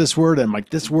to use this word?" And I'm like,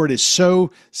 "This word is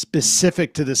so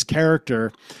specific to this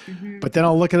character." Mm-hmm. But then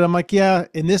I'll look at it, I'm like, "Yeah,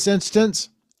 in this instance,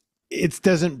 it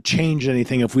doesn't change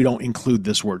anything if we don't include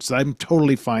this word." So I'm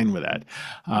totally fine with that.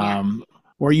 Yeah.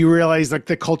 Or you realize like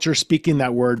the culture speaking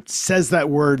that word says that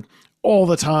word all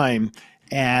the time,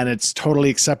 and it's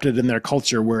totally accepted in their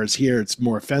culture, whereas here it's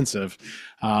more offensive.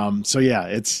 So yeah,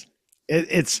 it's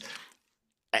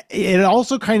it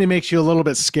also kind of makes you a little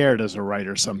bit scared as a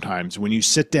writer sometimes when you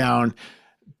sit down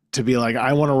to be like,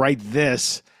 I want to write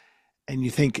this, and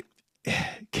you think,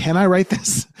 can I write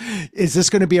this? Is this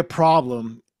going to be a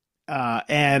problem?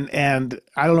 And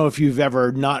I don't know if you've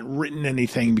ever not written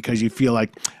anything because you feel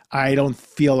like, I don't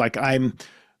feel like I'm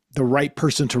the right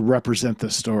person to represent the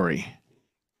story.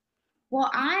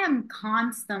 Well, I am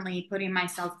constantly putting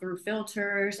myself through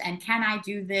filters and can I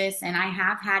do this? And I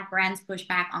have had brands push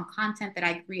back on content that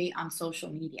I create on social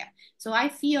media. So I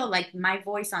feel like my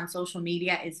voice on social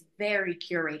media is very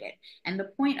curated. And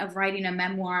the point of writing a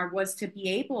memoir was to be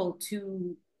able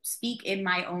to speak in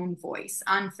my own voice,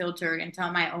 unfiltered, and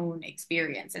tell my own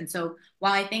experience. And so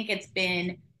while I think it's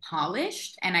been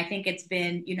polished and I think it's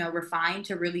been, refined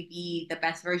to really be the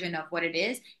best version of what it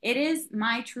is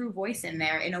my true voice in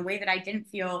there in a way that I didn't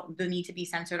feel the need to be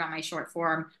censored on my short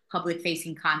form public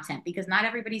facing content, because not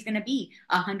everybody's going to be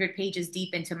 100 pages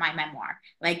deep into my memoir.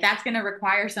 Like that's going to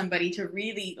require somebody to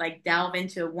really like delve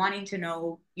into wanting to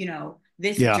know,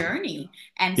 this Yeah. journey.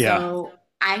 And Yeah. so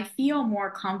I feel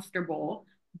more comfortable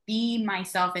be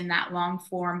myself in that long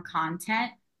form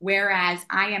content. Whereas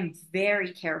I am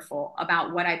very careful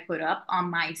about what I put up on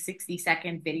my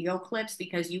 60-second video clips,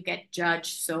 because you get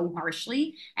judged so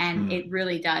harshly and Mm. it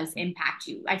really does impact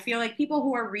you. I feel like people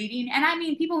who are reading, and I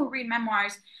mean, people who read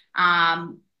memoirs,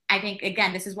 um, I think,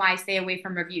 again, this is why I stay away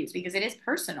from reviews, because it is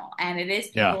personal and it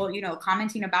is Yeah. people,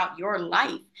 commenting about your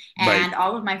life. Right. And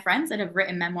all of my friends that have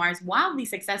written memoirs, wildly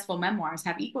successful memoirs,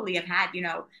 have equally have had,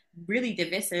 really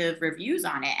divisive reviews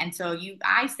on it. And so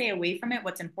I stay away from it.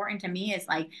 What's important to me is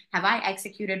like, have I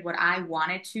executed what I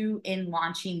wanted to in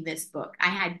launching this book? I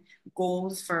had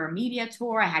goals for a media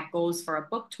tour, I had goals for a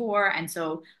book tour. And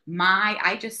so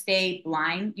I just stay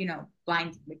blind,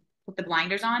 blind, put the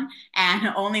blinders on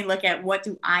and only look at what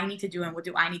do I need to do and what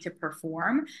do I need to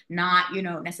perform, not,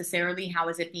 necessarily how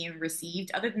is it being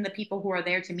received, other than the people who are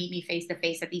there to meet me face to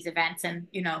face at these events and,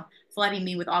 flooding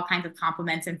me with all kinds of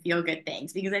compliments and feel good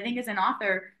things. Because I think as an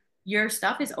author, your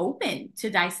stuff is open to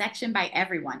dissection by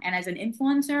everyone. And as an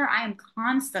influencer, I am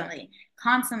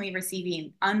constantly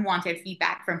receiving unwanted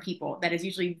feedback from people that is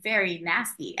usually very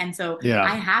nasty. And so Yeah.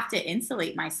 I have to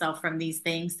insulate myself from these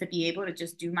things to be able to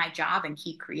just do my job and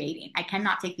keep creating. I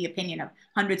cannot take the opinion of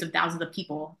hundreds of thousands of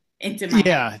people into my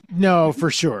Yeah, head. no,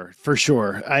 for sure, for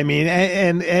sure. I mean,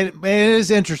 and it is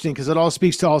interesting because it all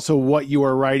speaks to also what you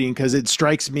are writing, because it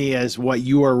strikes me as what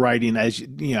you are writing, as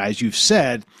as you've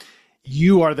said,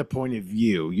 you are the point of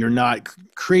view. You're not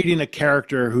creating a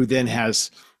character who then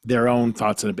has their own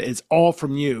thoughts on it. It's all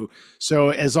from you. So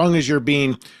as long as you're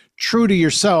being true to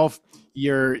yourself,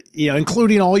 you're,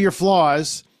 including all your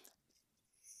flaws,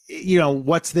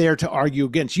 what's there to argue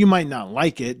against? You might not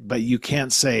like it, but you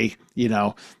can't say,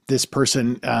 this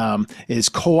person is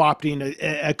co-opting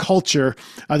a culture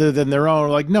other than their own.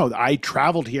 Like, no, I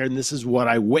traveled here and this is what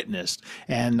I witnessed,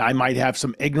 and I might have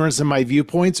some ignorance in my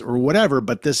viewpoints or whatever,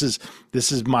 but this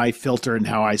is my filter and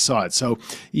how I saw it. So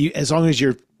as long as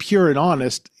you're pure and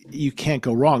honest, you can't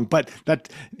go wrong. But that,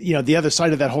 the other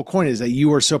side of that whole coin is that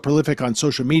you are so prolific on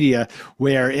social media,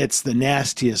 where it's the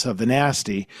nastiest of the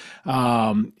nasty.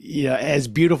 As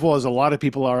beautiful as a lot of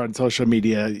people are on social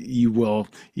media, you will,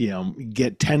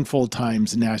 get tenfold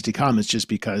times nasty comments just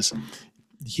because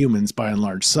humans by and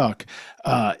large suck.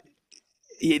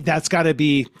 That's got to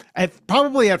be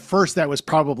probably at first that was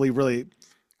probably really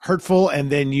hurtful,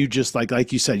 and then you just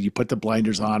like you said, you put the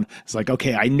blinders on. It's like,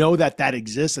 okay, I know that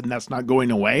exists and that's not going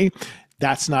away.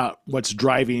 That's not what's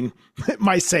driving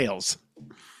my sales.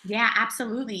 Yeah,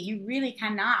 absolutely. You really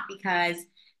cannot, because,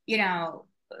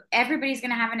 everybody's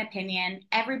going to have an opinion.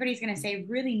 Everybody's going to say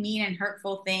really mean and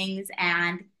hurtful things.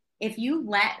 And if you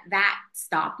let that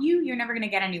stop you, you're never going to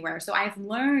get anywhere. So I've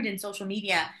learned in social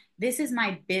media, this is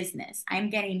my business. I'm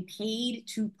getting paid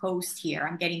to post here.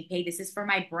 I'm getting paid. This is for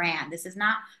my brand. This is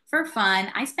not for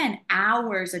fun. I spend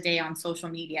hours a day on social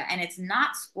media, and it's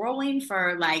not scrolling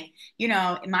for my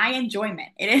enjoyment.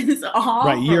 It is all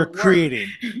Right. for You're work. creating.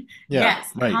 Yeah. Yes,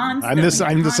 Right. constantly,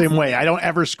 I'm the same way. constantly. I don't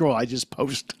ever scroll. I just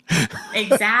post.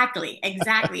 Exactly,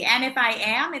 exactly. And if I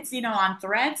am, it's, on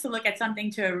Threads to look at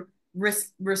something to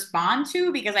respond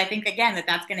to, because I think, again,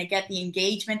 that's going to get the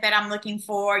engagement that I'm looking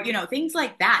for, things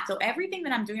like that. So everything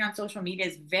that I'm doing on social media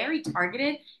is very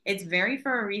targeted. It's very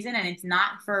for a reason, and it's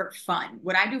not for fun.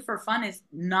 What I do for fun is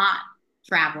not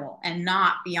travel and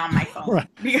not be on my phone, Right.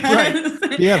 because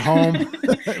Right. Be at home.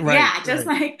 Right. yeah, just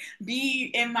Right. like be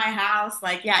in my house,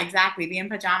 like, yeah, exactly, be in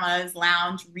pajamas,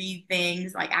 lounge, read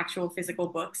things like actual physical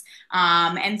books.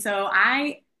 And so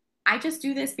I just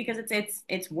do this because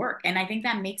it's work, and I think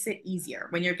that makes it easier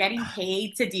when you're getting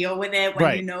paid to deal with it, when you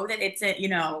Right. know that it's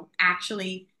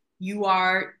actually you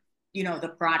are,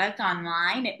 the product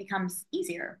online. It becomes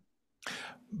easier.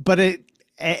 But this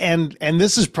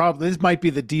might be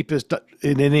the deepest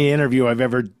in any interview I've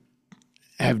ever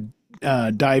have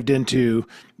dived into,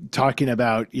 talking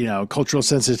about cultural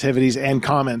sensitivities and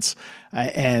comments,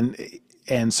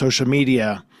 and social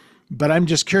media. But I'm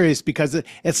just curious, because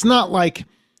it's not like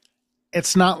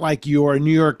you're a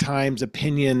New York Times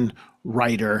opinion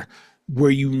writer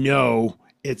where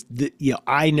it's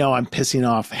I know I'm pissing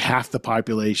off half the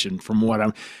population from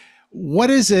what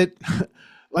is it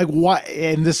like, why?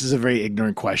 And this is a very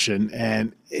ignorant question,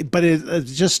 but it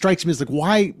just strikes me as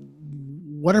like,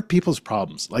 what are people's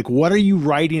problems? Like, what are you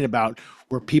writing about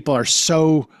where people are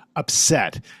so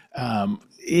upset?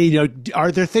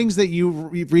 Are there things that you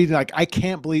read like, I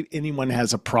can't believe anyone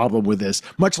has a problem with this,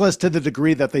 much less to the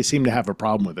degree that they seem to have a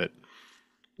problem with it?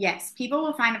 Yes, people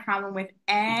will find a problem with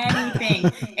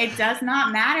anything. It does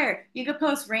not matter. You could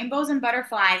post rainbows and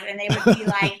butterflies, and they would be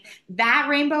like, that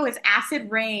rainbow is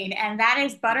acid rain, and that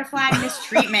is butterfly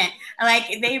mistreatment.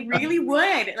 Like, they really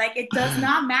would. Like, it does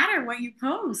not matter what you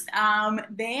post.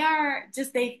 They are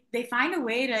just, they find a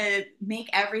way to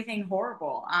make everything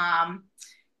horrible.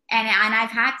 And I've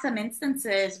had some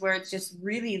instances where it's just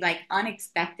really like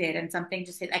unexpected and something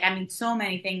just hit, like, I mean, so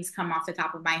many things come off the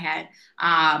top of my head.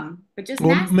 But just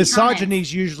Well, nasty misogyny comments.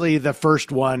 is usually the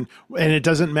first one, and it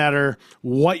doesn't matter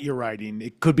what you're writing.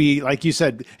 It could be, like you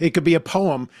said, it could be a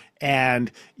poem.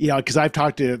 And, because I've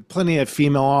talked to plenty of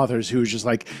female authors who's just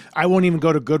like, I won't even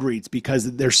go to Goodreads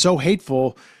because they're so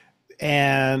hateful.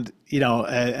 And,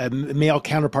 a male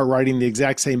counterpart writing the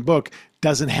exact same book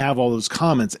doesn't have all those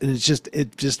comments. And it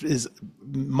just is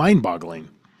mind boggling.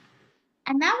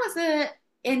 And that was the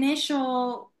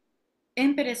initial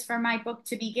impetus for my book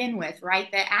to begin with,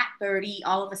 right? That at 30,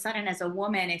 all of a sudden, as a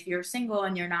woman, if you're single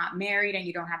and you're not married and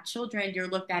you don't have children, you're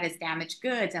looked at as damaged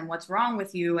goods and what's wrong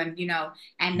with you. And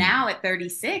now at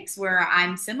 36, where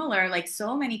I'm similar, like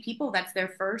so many people, that's their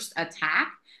first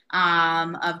attack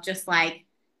of just like,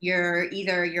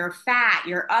 you're fat,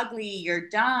 you're ugly, you're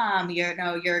dumb, you're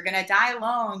gonna die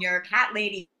alone, you're a cat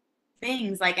lady,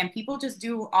 things like, and people just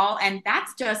do all, and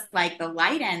that's just like the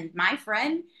light end. My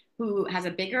friend who has a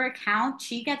bigger account,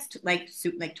 she gets like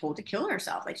told to kill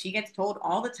herself. Like she gets told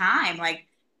all the time, like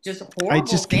just I horrible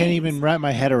just can't even things. wrap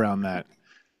my head around that.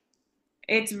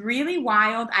 It's really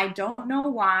wild. I don't know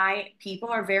why. People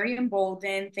are very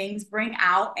emboldened. Things bring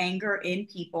out anger in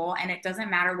people, and it doesn't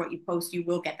matter what you post, you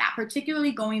will get that,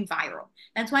 particularly going viral.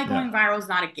 That's why Yeah. going viral is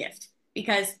not a gift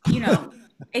because,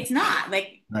 it's not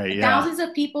like Right. Yeah. thousands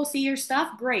of people see your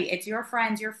stuff. Great. It's your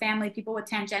friends, your family, people with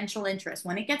tangential interests.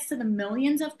 When it gets to the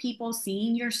millions of people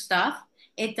seeing your stuff,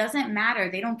 it doesn't matter.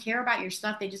 They don't care about your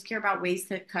stuff. They just care about ways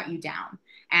to cut you down.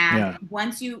 And Yeah.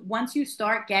 once you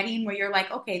start getting where you're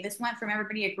like, okay, this went from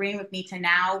everybody agreeing with me to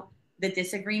now the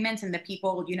disagreements and the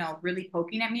people, really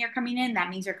poking at me are coming in, that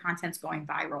means your content's going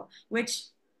viral, which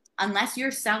unless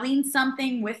you're selling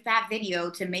something with that video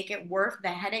to make it worth the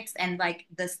headaches and like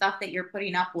the stuff that you're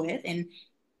putting up with and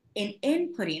in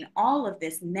inputting all of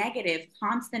this negative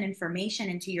constant information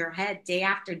into your head day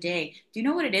after day. Do you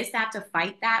know what it is to have to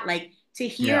fight that? Like to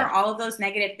hear Yeah. all of those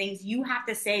negative things, you have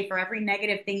to say for every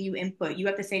negative thing you input, you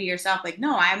have to say to yourself, like,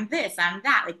 no, I'm this, I'm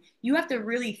that. Like you have to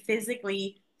really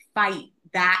physically fight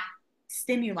that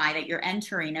stimuli that you're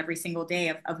entering every single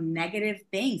day of negative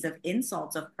things, of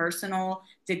insults, of personal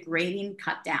degrading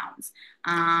cut downs.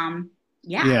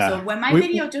 Yeah. So Yeah. when my We,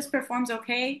 video just performs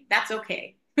okay, that's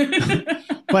okay.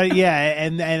 but yeah,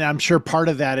 and I'm sure part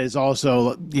of that is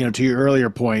also, to your earlier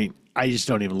point, I just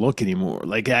don't even look anymore.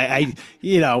 Like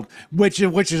which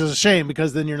is a shame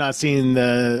because then you're not seeing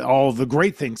all the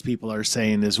great things people are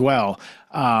saying as well.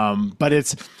 But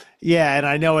it's, yeah, and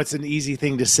I know it's an easy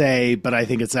thing to say, but I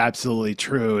think it's absolutely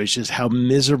true. It's just how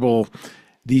miserable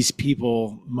these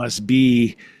people must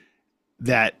be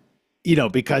that,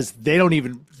 because they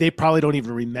probably don't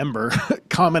even remember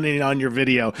commenting on your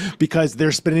video because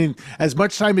they're spending as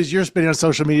much time as you're spending on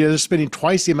social media. They're spending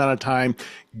twice the amount of time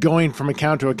going from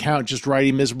account to account, just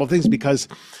writing miserable things because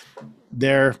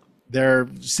they're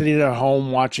sitting at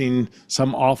home watching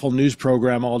some awful news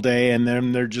program all day. And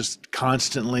then they're just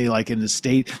constantly like in the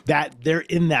state that they're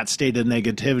in that state of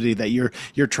negativity that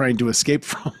you're trying to escape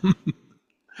from.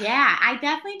 Yeah, I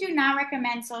definitely do not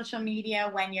recommend social media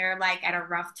when you're like at a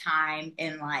rough time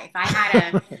in life.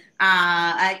 I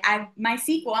had my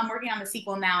sequel, I'm working on the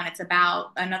sequel now, and it's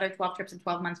about another 12 trips in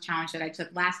 12 months challenge that I took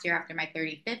last year after my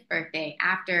 35th birthday,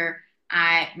 after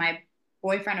my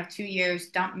boyfriend of 2 years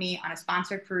dumped me on a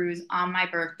sponsored cruise on my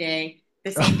birthday,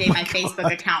 the Oh same day my my Facebook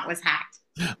God. account was hacked.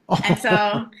 And so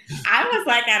Oh, I was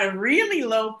like at a really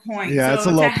low point. yeah, it's a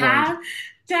So low point.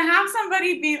 to have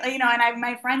somebody be, and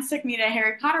my friends took me to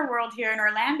Harry Potter World here in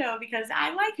Orlando because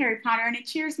I like Harry Potter and it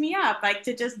cheers me up, like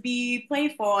to just be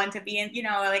playful and to be in,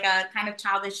 like a kind of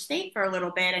childish state for a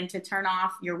little bit and to turn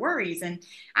off your worries. And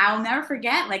I'll never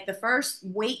forget like the first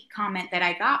weight comment that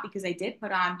I got because I did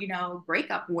put on,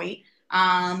 breakup weight,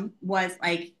 was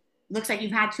like, looks like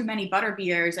you've had too many butter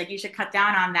beers. Like you should cut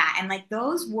down on that. And like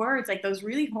those words, like those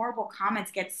really horrible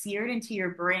comments get seared into your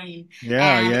brain.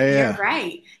 Yeah, And yeah, you're yeah.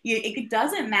 right. It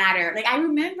doesn't matter. Like I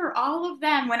remember all of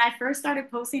them when I first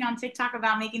started posting on TikTok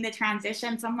about making the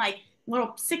transition. Some like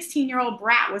little 16-year-old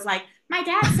brat was like, my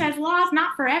dad says law is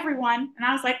not for everyone. And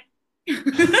I was like,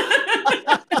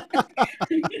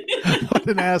 What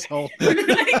an asshole. Yeah.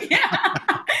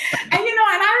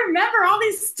 And I remember all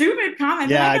these stupid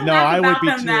comments, and I Yeah, can no, laugh I would about be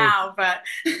them too. now, but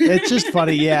It's just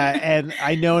funny, yeah. And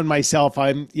I know in myself,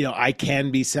 I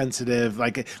can be sensitive,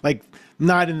 like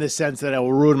not in the sense that I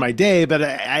will ruin my day, but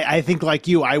I think like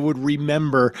you, I would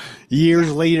remember years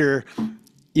yeah. later,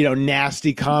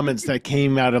 nasty comments that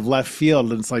came out of left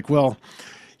field. And it's like, well,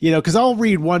 because I'll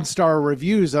read 1-star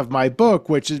reviews of my book,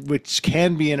 which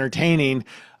can be entertaining.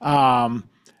 Um,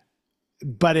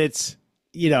 but it's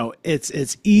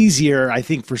easier, I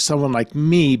think, for someone like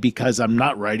me because I'm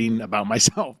not writing about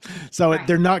myself. So Right.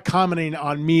 they're not commenting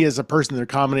on me as a person, they're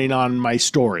commenting on my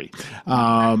story.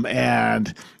 Right.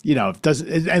 And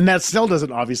doesn't, and that still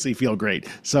doesn't obviously feel great.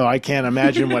 So I can't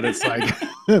imagine what it's like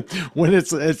when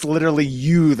it's literally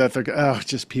you that they're, oh,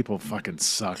 just people fucking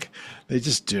suck. They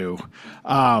just do.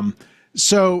 um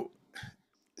so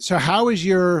so how is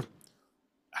your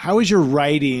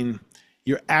writing,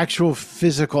 your actual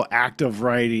physical act of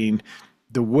writing,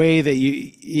 the way that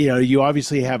you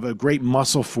obviously have a great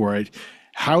muscle for it?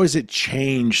 How has it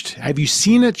changed? Have you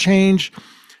seen it change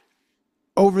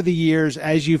over the years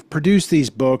as you've produced these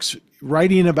books,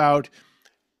 writing about,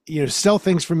 still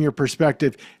things from your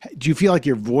perspective? Do you feel like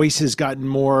your voice has gotten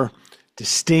more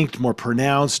distinct, more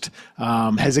pronounced?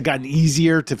 Has it gotten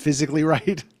easier to physically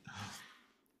write?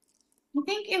 I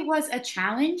think it was a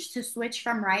challenge to switch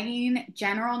from writing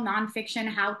general nonfiction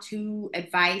how to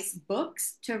advice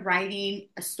books to writing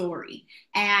a story.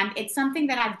 And it's something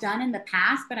that I've done in the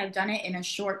past, but I've done it in a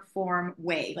short form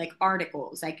way, like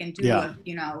articles. I can do Yeah.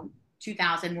 a,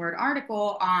 2,000 word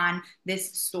article on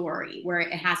this story where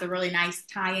it has a really nice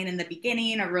tie in the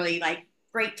beginning, a really like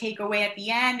great takeaway at the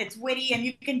end. It's witty, and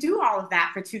you can do all of that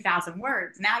for 2,000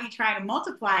 words. Now you try to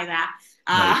multiply that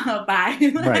Right.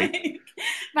 by Right.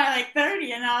 like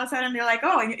 30, and all of a sudden they're like,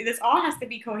 oh, this all has to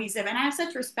be cohesive. And I have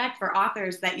such respect for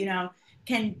authors that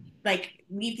can like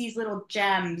leave these little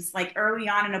gems like early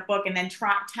on in a book and then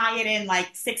tie it in like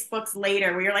 6 books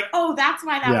later where you're like, oh, that's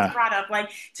why that was Yeah. brought up.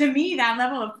 Like, to me, that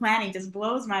level of planning just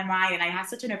blows my mind, and I have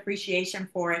such an appreciation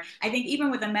for it. I think even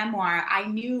with a memoir, I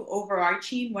knew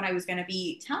overarching what I was going to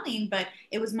be telling, but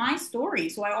it was my story,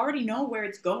 so I already know where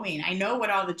it's going. I know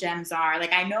what all the gems are.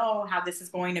 Like, I know how this is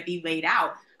going to be laid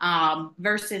out,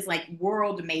 versus like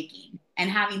world making and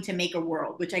having to make a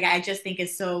world, which I just think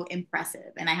is so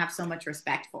impressive and I have so much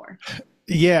respect for.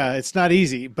 Yeah, it's not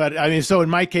easy, but I mean, so in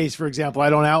my case, for example, I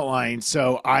don't outline,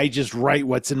 so I just write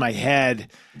what's in my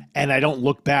head, and I don't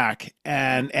look back,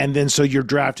 and then so your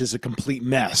draft is a complete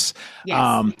mess. Yes.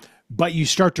 Um, but you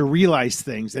start to realize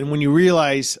things, and when you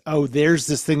realize, oh, there's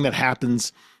this thing that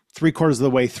happens 3/4 of the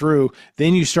way through,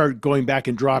 then you start going back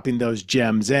and dropping those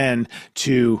gems in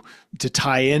to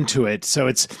tie into it. So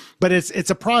it's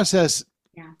a process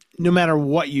Yeah. no matter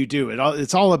what you do.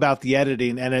 It's all about the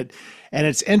editing, and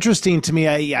it's interesting to me.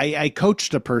 I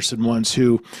coached a person once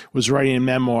who was writing a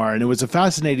memoir, and it was a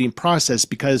fascinating process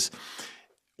because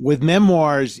with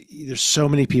memoirs, there's so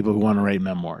many people who want to write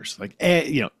memoirs. Like,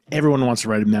 everyone wants to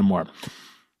write a memoir.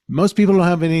 Most people don't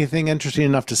have anything interesting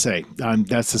enough to say.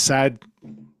 That's the sad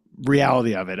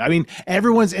reality of it. I mean,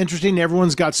 everyone's interesting.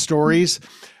 Everyone's got stories.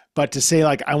 But to say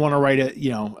like, I want to write a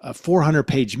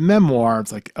 400-page memoir,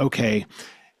 it's like, okay,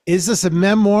 is this a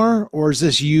memoir or is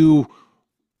this you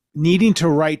needing to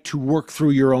write to work through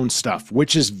your own stuff,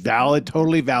 which is valid,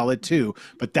 totally valid too.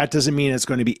 But that doesn't mean it's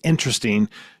going to be interesting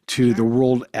to the Sure.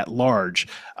 world at large.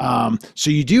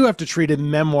 So you do have to treat a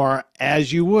memoir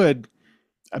as you would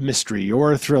a mystery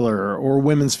or a thriller or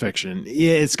women's fiction.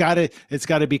 It's got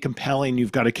to be compelling.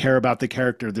 You've got to care about the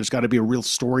character. There's got to be a real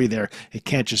story there. It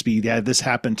can't just be, yeah, this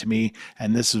happened to me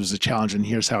and this was a challenge and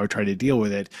here's how I try to deal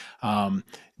with it.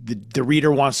 The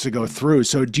reader wants to go through.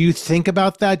 So do you think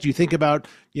about that? Do you think about,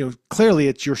 clearly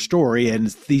it's your story and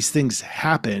these things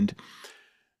happened,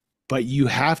 but you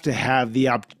have to have the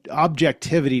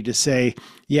objectivity to say,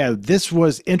 yeah, this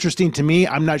was interesting to me.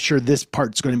 I'm not sure this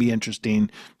part's going to be interesting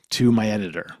to my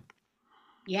editor.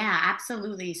 Yeah,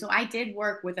 absolutely. So I did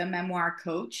work with a memoir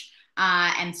coach.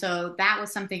 And so that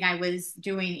was something I was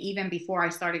doing even before I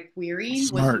started querying, was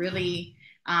Smart. really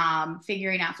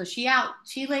figuring out. So she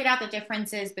laid out the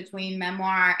differences between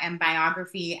memoir and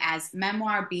biography, as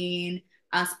memoir being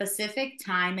a specific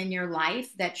time in your life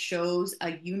that shows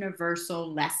a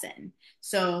universal lesson.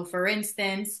 So for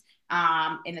instance,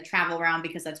 in the travel realm,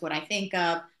 because that's what I think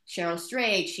of, Cheryl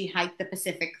Strayed, she hiked the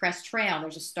Pacific Crest Trail.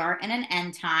 There's a start and an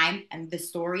end time, and the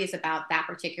story is about that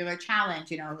particular challenge.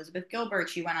 Elizabeth Gilbert,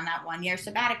 she went on that 1 year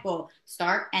sabbatical,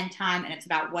 start and time, and it's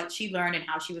about what she learned and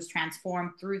how she was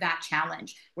transformed through that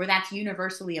challenge, where that's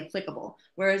universally applicable.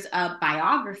 Whereas a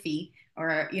biography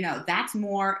Or, that's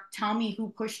more, tell me who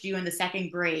pushed you in the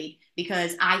second grade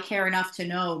because I care enough to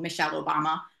know Michelle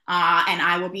Obama, and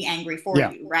I will be angry for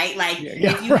Yeah. you, right? Like Yeah. if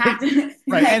Yeah. you have Right. to,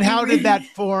 Right. like And you how did that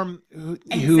really, form who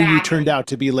you turned exactly. out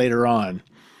to be later on?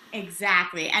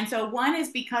 Exactly. And so one is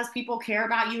because people care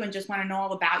about you and just want to know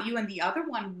all about you. And the other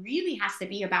one really has to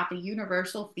be about the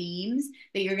universal themes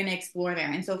that you're going to explore there.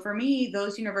 And so for me,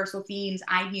 those universal themes,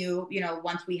 I knew,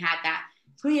 once we had that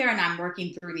clear and I'm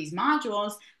working through these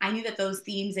modules, I knew that those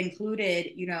themes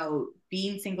included,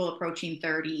 being single approaching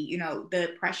 30,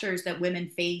 the pressures that women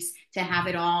face to have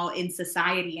it all in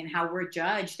society and how we're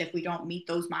judged if we don't meet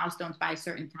those milestones by a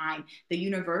certain time, the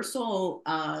universal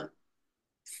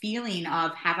feeling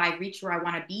of have I reached where I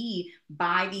want to be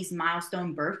by these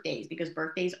milestone birthdays, because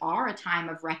birthdays are a time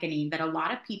of reckoning that a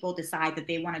lot of people decide that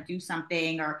they want to do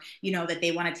something, or that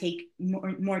they want to take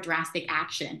more drastic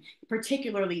action,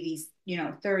 particularly these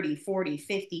 30, 40,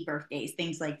 50 birthdays,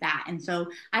 things like that. And so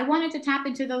I wanted to tap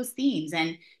into those themes,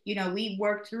 and we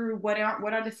worked through what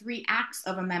are the three acts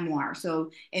of a memoir.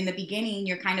 So in the beginning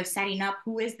you're kind of setting up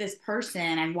who is this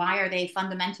person and why are they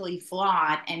fundamentally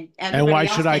flawed, and And why everybody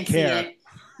else should I can see care? it.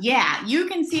 Yeah, you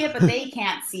can see it, but they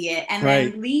can't see it. And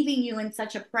Right. then leaving you in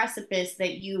such a precipice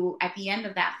that you, at the end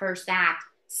of that first act,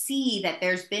 see that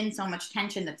there's been so much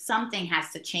tension that something has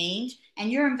to change.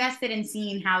 And you're invested in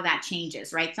seeing how that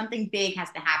changes, right? Something big has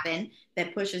to happen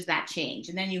that pushes that change.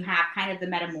 And then you have kind of the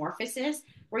metamorphosis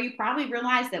where you probably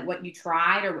realize that what you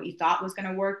tried or what you thought was going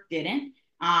to work didn't.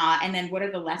 And then what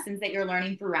are the lessons that you're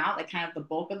learning throughout, like kind of the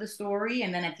bulk of the story.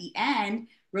 And then at the end,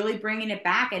 really bringing it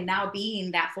back and now being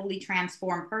that fully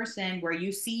transformed person where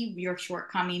you see your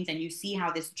shortcomings and you see how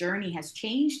this journey has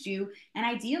changed you. And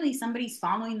ideally, somebody's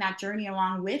following that journey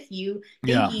along with you,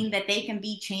 Yeah. thinking that they can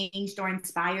be changed or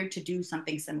inspired to do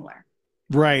something similar.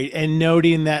 Right. And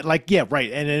noting that, like, yeah,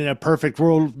 right. And in a perfect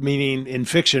world, meaning in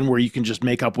fiction where you can just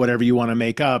make up whatever you want to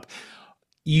make up,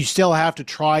 you still have to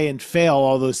try and fail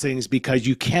all those things because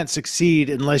you can't succeed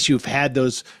unless you've had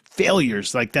those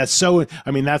failures. Like, that's so,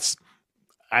 I mean, that's,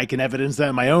 I can evidence that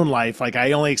in my own life. Like,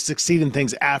 I only succeed in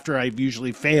things after I've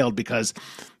usually failed because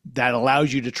that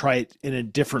allows you to try it in a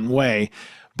different way.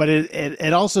 But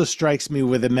it also strikes me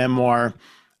with a memoir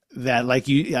that, like,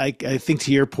 I think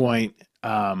to your point,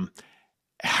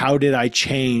 how did I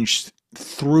change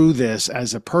through this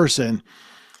as a person?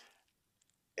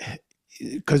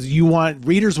 Because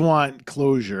readers want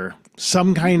closure,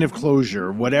 some kind of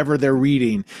closure, whatever they're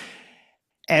reading.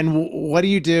 And what do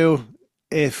you do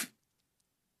if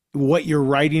what you're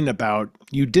writing about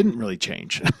you didn't really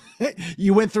change?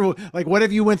 You went through, like, what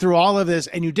if you went through all of this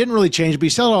and you didn't really change, but you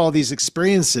still had all these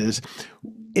experiences?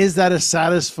 Is that a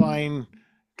satisfying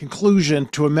conclusion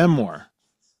to a memoir?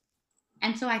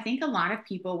 And so I think a lot of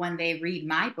people, when they read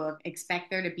my book,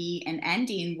 expect there to be an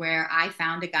ending where I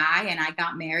found a guy and I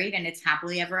got married and it's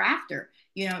happily ever after.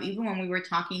 Even when we were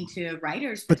talking to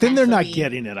writers But then they're not potentially,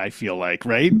 getting it, I feel like,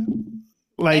 right?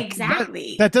 Like that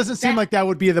exactly. doesn't seem That like that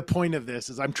would be the point of this.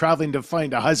 Is I'm traveling to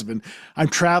find a husband. I'm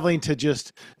traveling to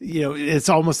just, it's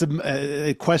almost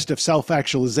a quest of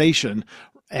self-actualization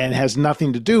and has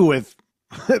nothing to do with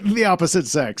the opposite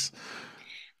sex.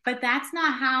 But that's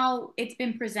not how it's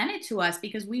been presented to us,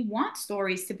 because we want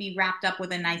stories to be wrapped up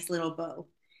with a nice little bow.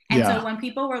 And so Yeah. when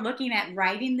people were looking at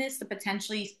writing this to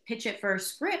potentially pitch it for a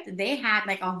script, they had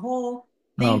like a whole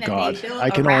Oh thing that they God, built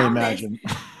I can only around this, imagine.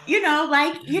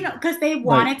 because they Right.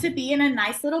 wanted to be in a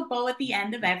nice little bow at the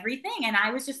end of everything. And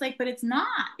I was just like, but it's not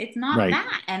Right.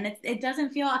 that. And it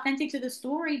doesn't feel authentic to the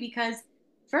story, because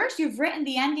first you've written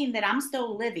the ending that I'm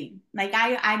still living. Like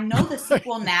I know the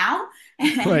sequel now,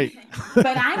 Right.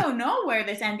 but I don't know where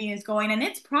this ending is going. And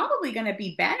it's probably going to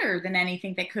be better than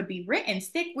anything that could be written.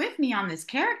 Stick with me on this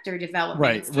character development.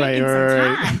 Right. It's Right. taken some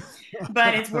Right. time,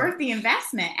 but it's worth the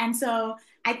investment. And so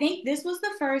I think this was the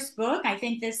first book. I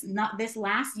think this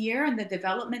last year and the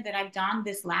development that I've done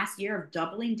this last year of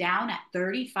doubling down at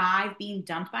 35, being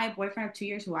dumped by a boyfriend of 2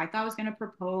 years who I thought was going to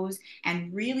propose,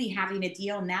 and really having to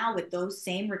deal now with those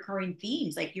same recurring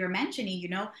themes. Like you're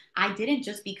mentioning, I didn't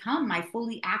just become my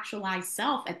fully actualized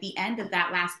self at the end of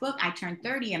that last book. I turned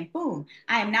 30 and boom,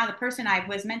 I am now the person I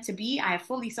was meant to be. I have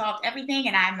fully solved everything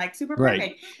and I'm like super Right.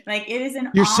 perfect. Like it is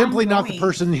an You're simply not the ongoing.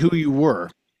 person who you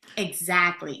were.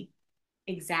 Exactly.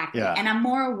 Exactly. Yeah. And I'm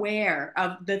more aware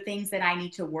of the things that I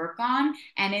need to work on.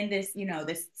 And in this,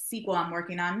 this sequel I'm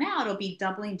working on now, it'll be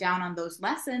doubling down on those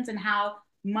lessons and how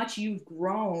much you've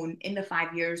grown in the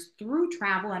 5 years through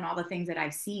travel and all the things that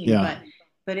I've seen. Yeah.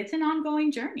 But it's an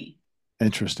ongoing journey.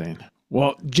 Interesting.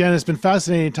 Well, Jen, it's been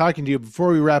fascinating talking to you. Before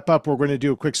we wrap up, we're going to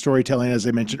do a quick storytelling, as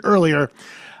I mentioned earlier.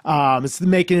 It's the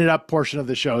making it up portion of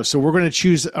the show. So we're going to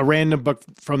choose a random book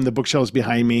from the bookshelves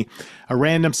behind me, a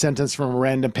random sentence from a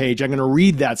random page. I'm going to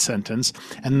read that sentence,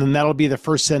 and then that'll be the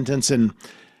first sentence in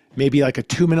maybe like a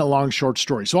 2-minute long short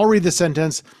story. So I'll read the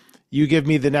sentence. You give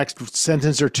me the next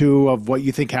sentence or two of what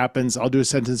you think happens. I'll do a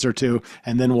sentence or two,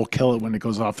 and then we'll kill it when it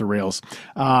goes off the rails.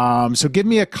 So give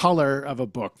me a color of a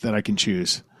book that I can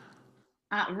choose.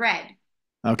 Red.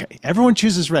 Okay. Everyone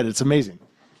chooses red. It's amazing.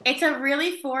 It's a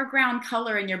really foreground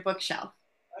color in your bookshelf.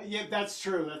 Yeah, that's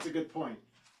true. That's a good point.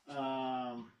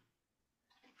 All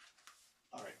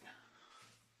right.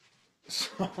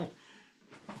 So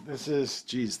this is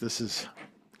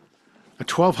a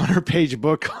 1,200-page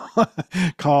book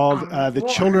called The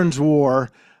Children's War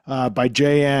by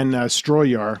Jen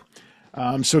Ruiz.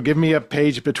 So give me a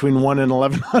page between 1 and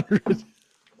 1,100.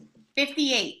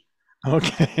 58.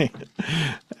 Okay.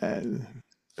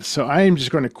 So I am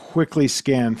just going to quickly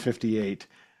scan 58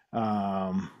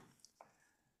 to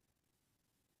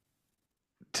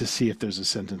see if there's a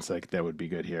sentence like that would be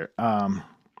good here. All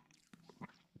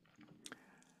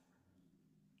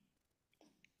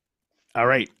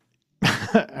right.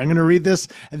 I'm going to read this,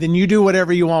 and then you do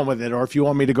whatever you want with it, or if you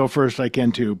want me to go first, I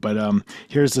can too. But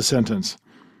here's the sentence.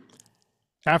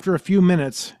 After a few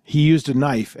minutes, he used a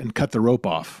knife and cut the rope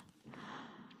off.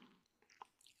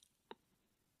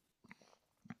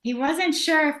 He wasn't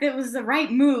sure if it was the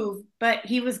right move, but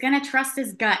he was going to trust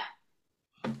his gut.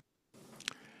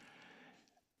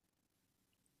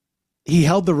 He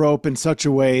held the rope in such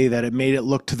a way that it made it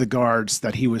look to the guards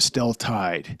that he was still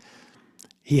tied.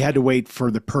 He had to wait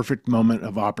for the perfect moment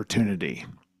of opportunity.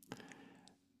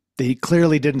 He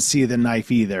clearly didn't see the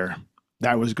knife either.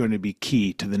 That was going to be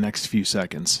key to the next few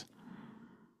seconds.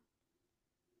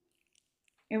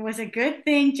 It was a good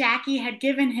thing Jackie had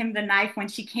given him the knife when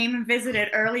she came and visited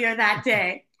earlier that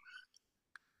day.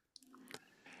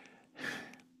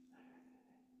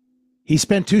 He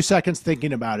spent 2 seconds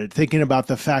thinking about it, thinking about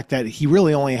the fact that he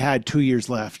really only had 2 years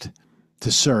left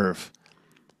to serve.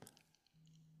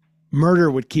 Murder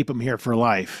would keep him here for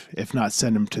life, if not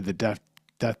send him to the death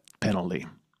penalty.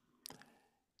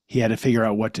 He had to figure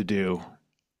out what to do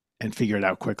and figure it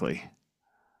out quickly.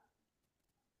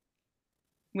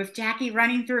 With Jackie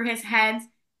running through his head,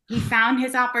 he found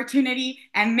his opportunity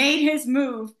and made his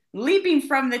move, leaping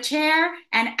from the chair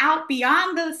and out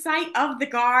beyond the sight of the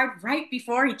guard right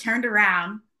before he turned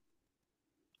around.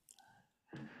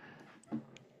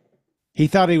 He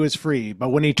thought he was free,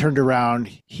 but when he turned around,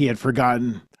 he had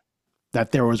forgotten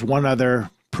that there was one other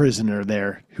prisoner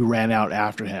there who ran out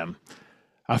after him.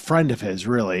 A friend of his,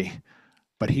 really,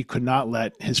 but he could not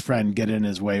let his friend get in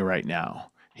his way right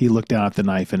now. He looked down at the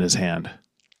knife in his hand.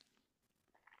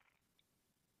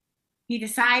 He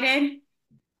decided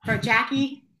for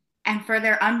Jackie and for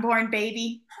their unborn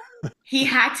baby, he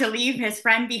had to leave his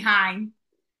friend behind.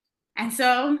 And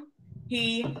so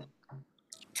he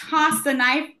tossed the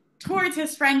knife towards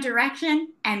his friend's direction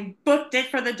and booked it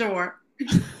for the door.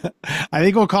 I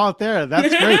think we'll call it there. That's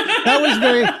great.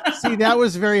 That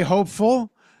was very hopeful.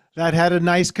 That had a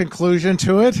nice conclusion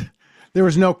to it. There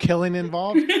was no killing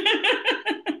involved.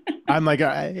 I'm like,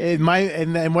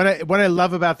 what I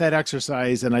love about that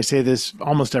exercise, and I say this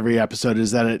almost every episode,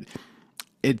 is that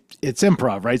it's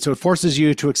improv, right? So it forces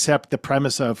you to accept the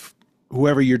premise of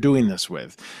whoever you're doing this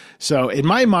with. So in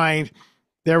my mind,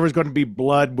 there was going to be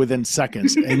blood within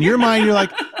seconds. In your mind, you're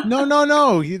like, no,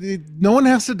 no one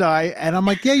has to die. And I'm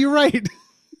like, yeah, you're right.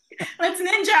 Let's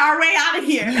ninja our way out of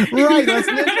here. Right, let's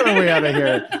ninja our way out of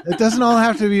here. It doesn't all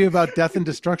have to be about death and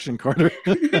destruction, Carter.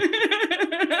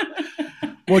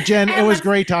 Well, Jen, it was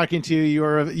great talking to you.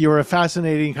 You're a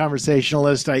fascinating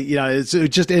conversationalist. It's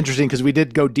just interesting because we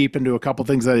did go deep into a couple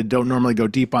things that I don't normally go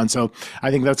deep on. So I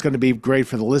think that's going to be great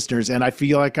for the listeners. And I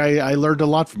feel like I learned a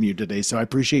lot from you today. So I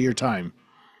appreciate your time.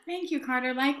 Thank you,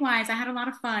 Carter. Likewise, I had a lot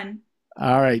of fun.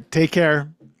 All right. Take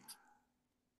care.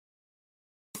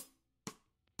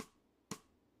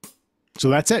 So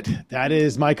that's it. That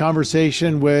is my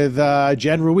conversation with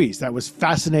Jen Ruiz. That was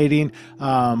fascinating.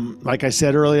 Like I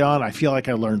said early on, I feel like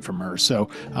I learned from her. So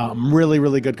really,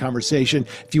 really good conversation.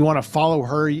 If you want to follow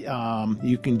her,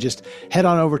 you can just head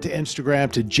on over to Instagram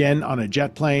to Jen on a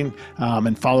Jet Plane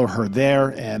and follow her there.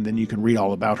 And then you can read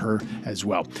all about her as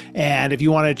well. And if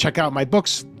you want to check out my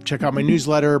books, check out my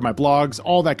newsletter, my blogs,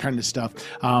 all that kind of stuff,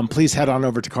 please head on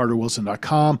over to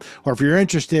carterwilson.com. Or if you're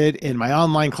interested in my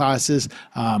online classes,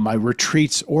 my retreats,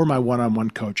 or my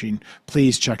one-on-one coaching,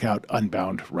 please check out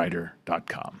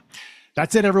unboundwriter.com.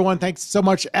 That's it, everyone. Thanks so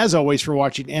much, as always, for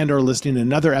watching and or listening to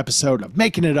another episode of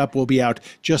Making It Up. Will be out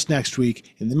just next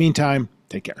week. In the meantime,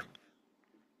 take care.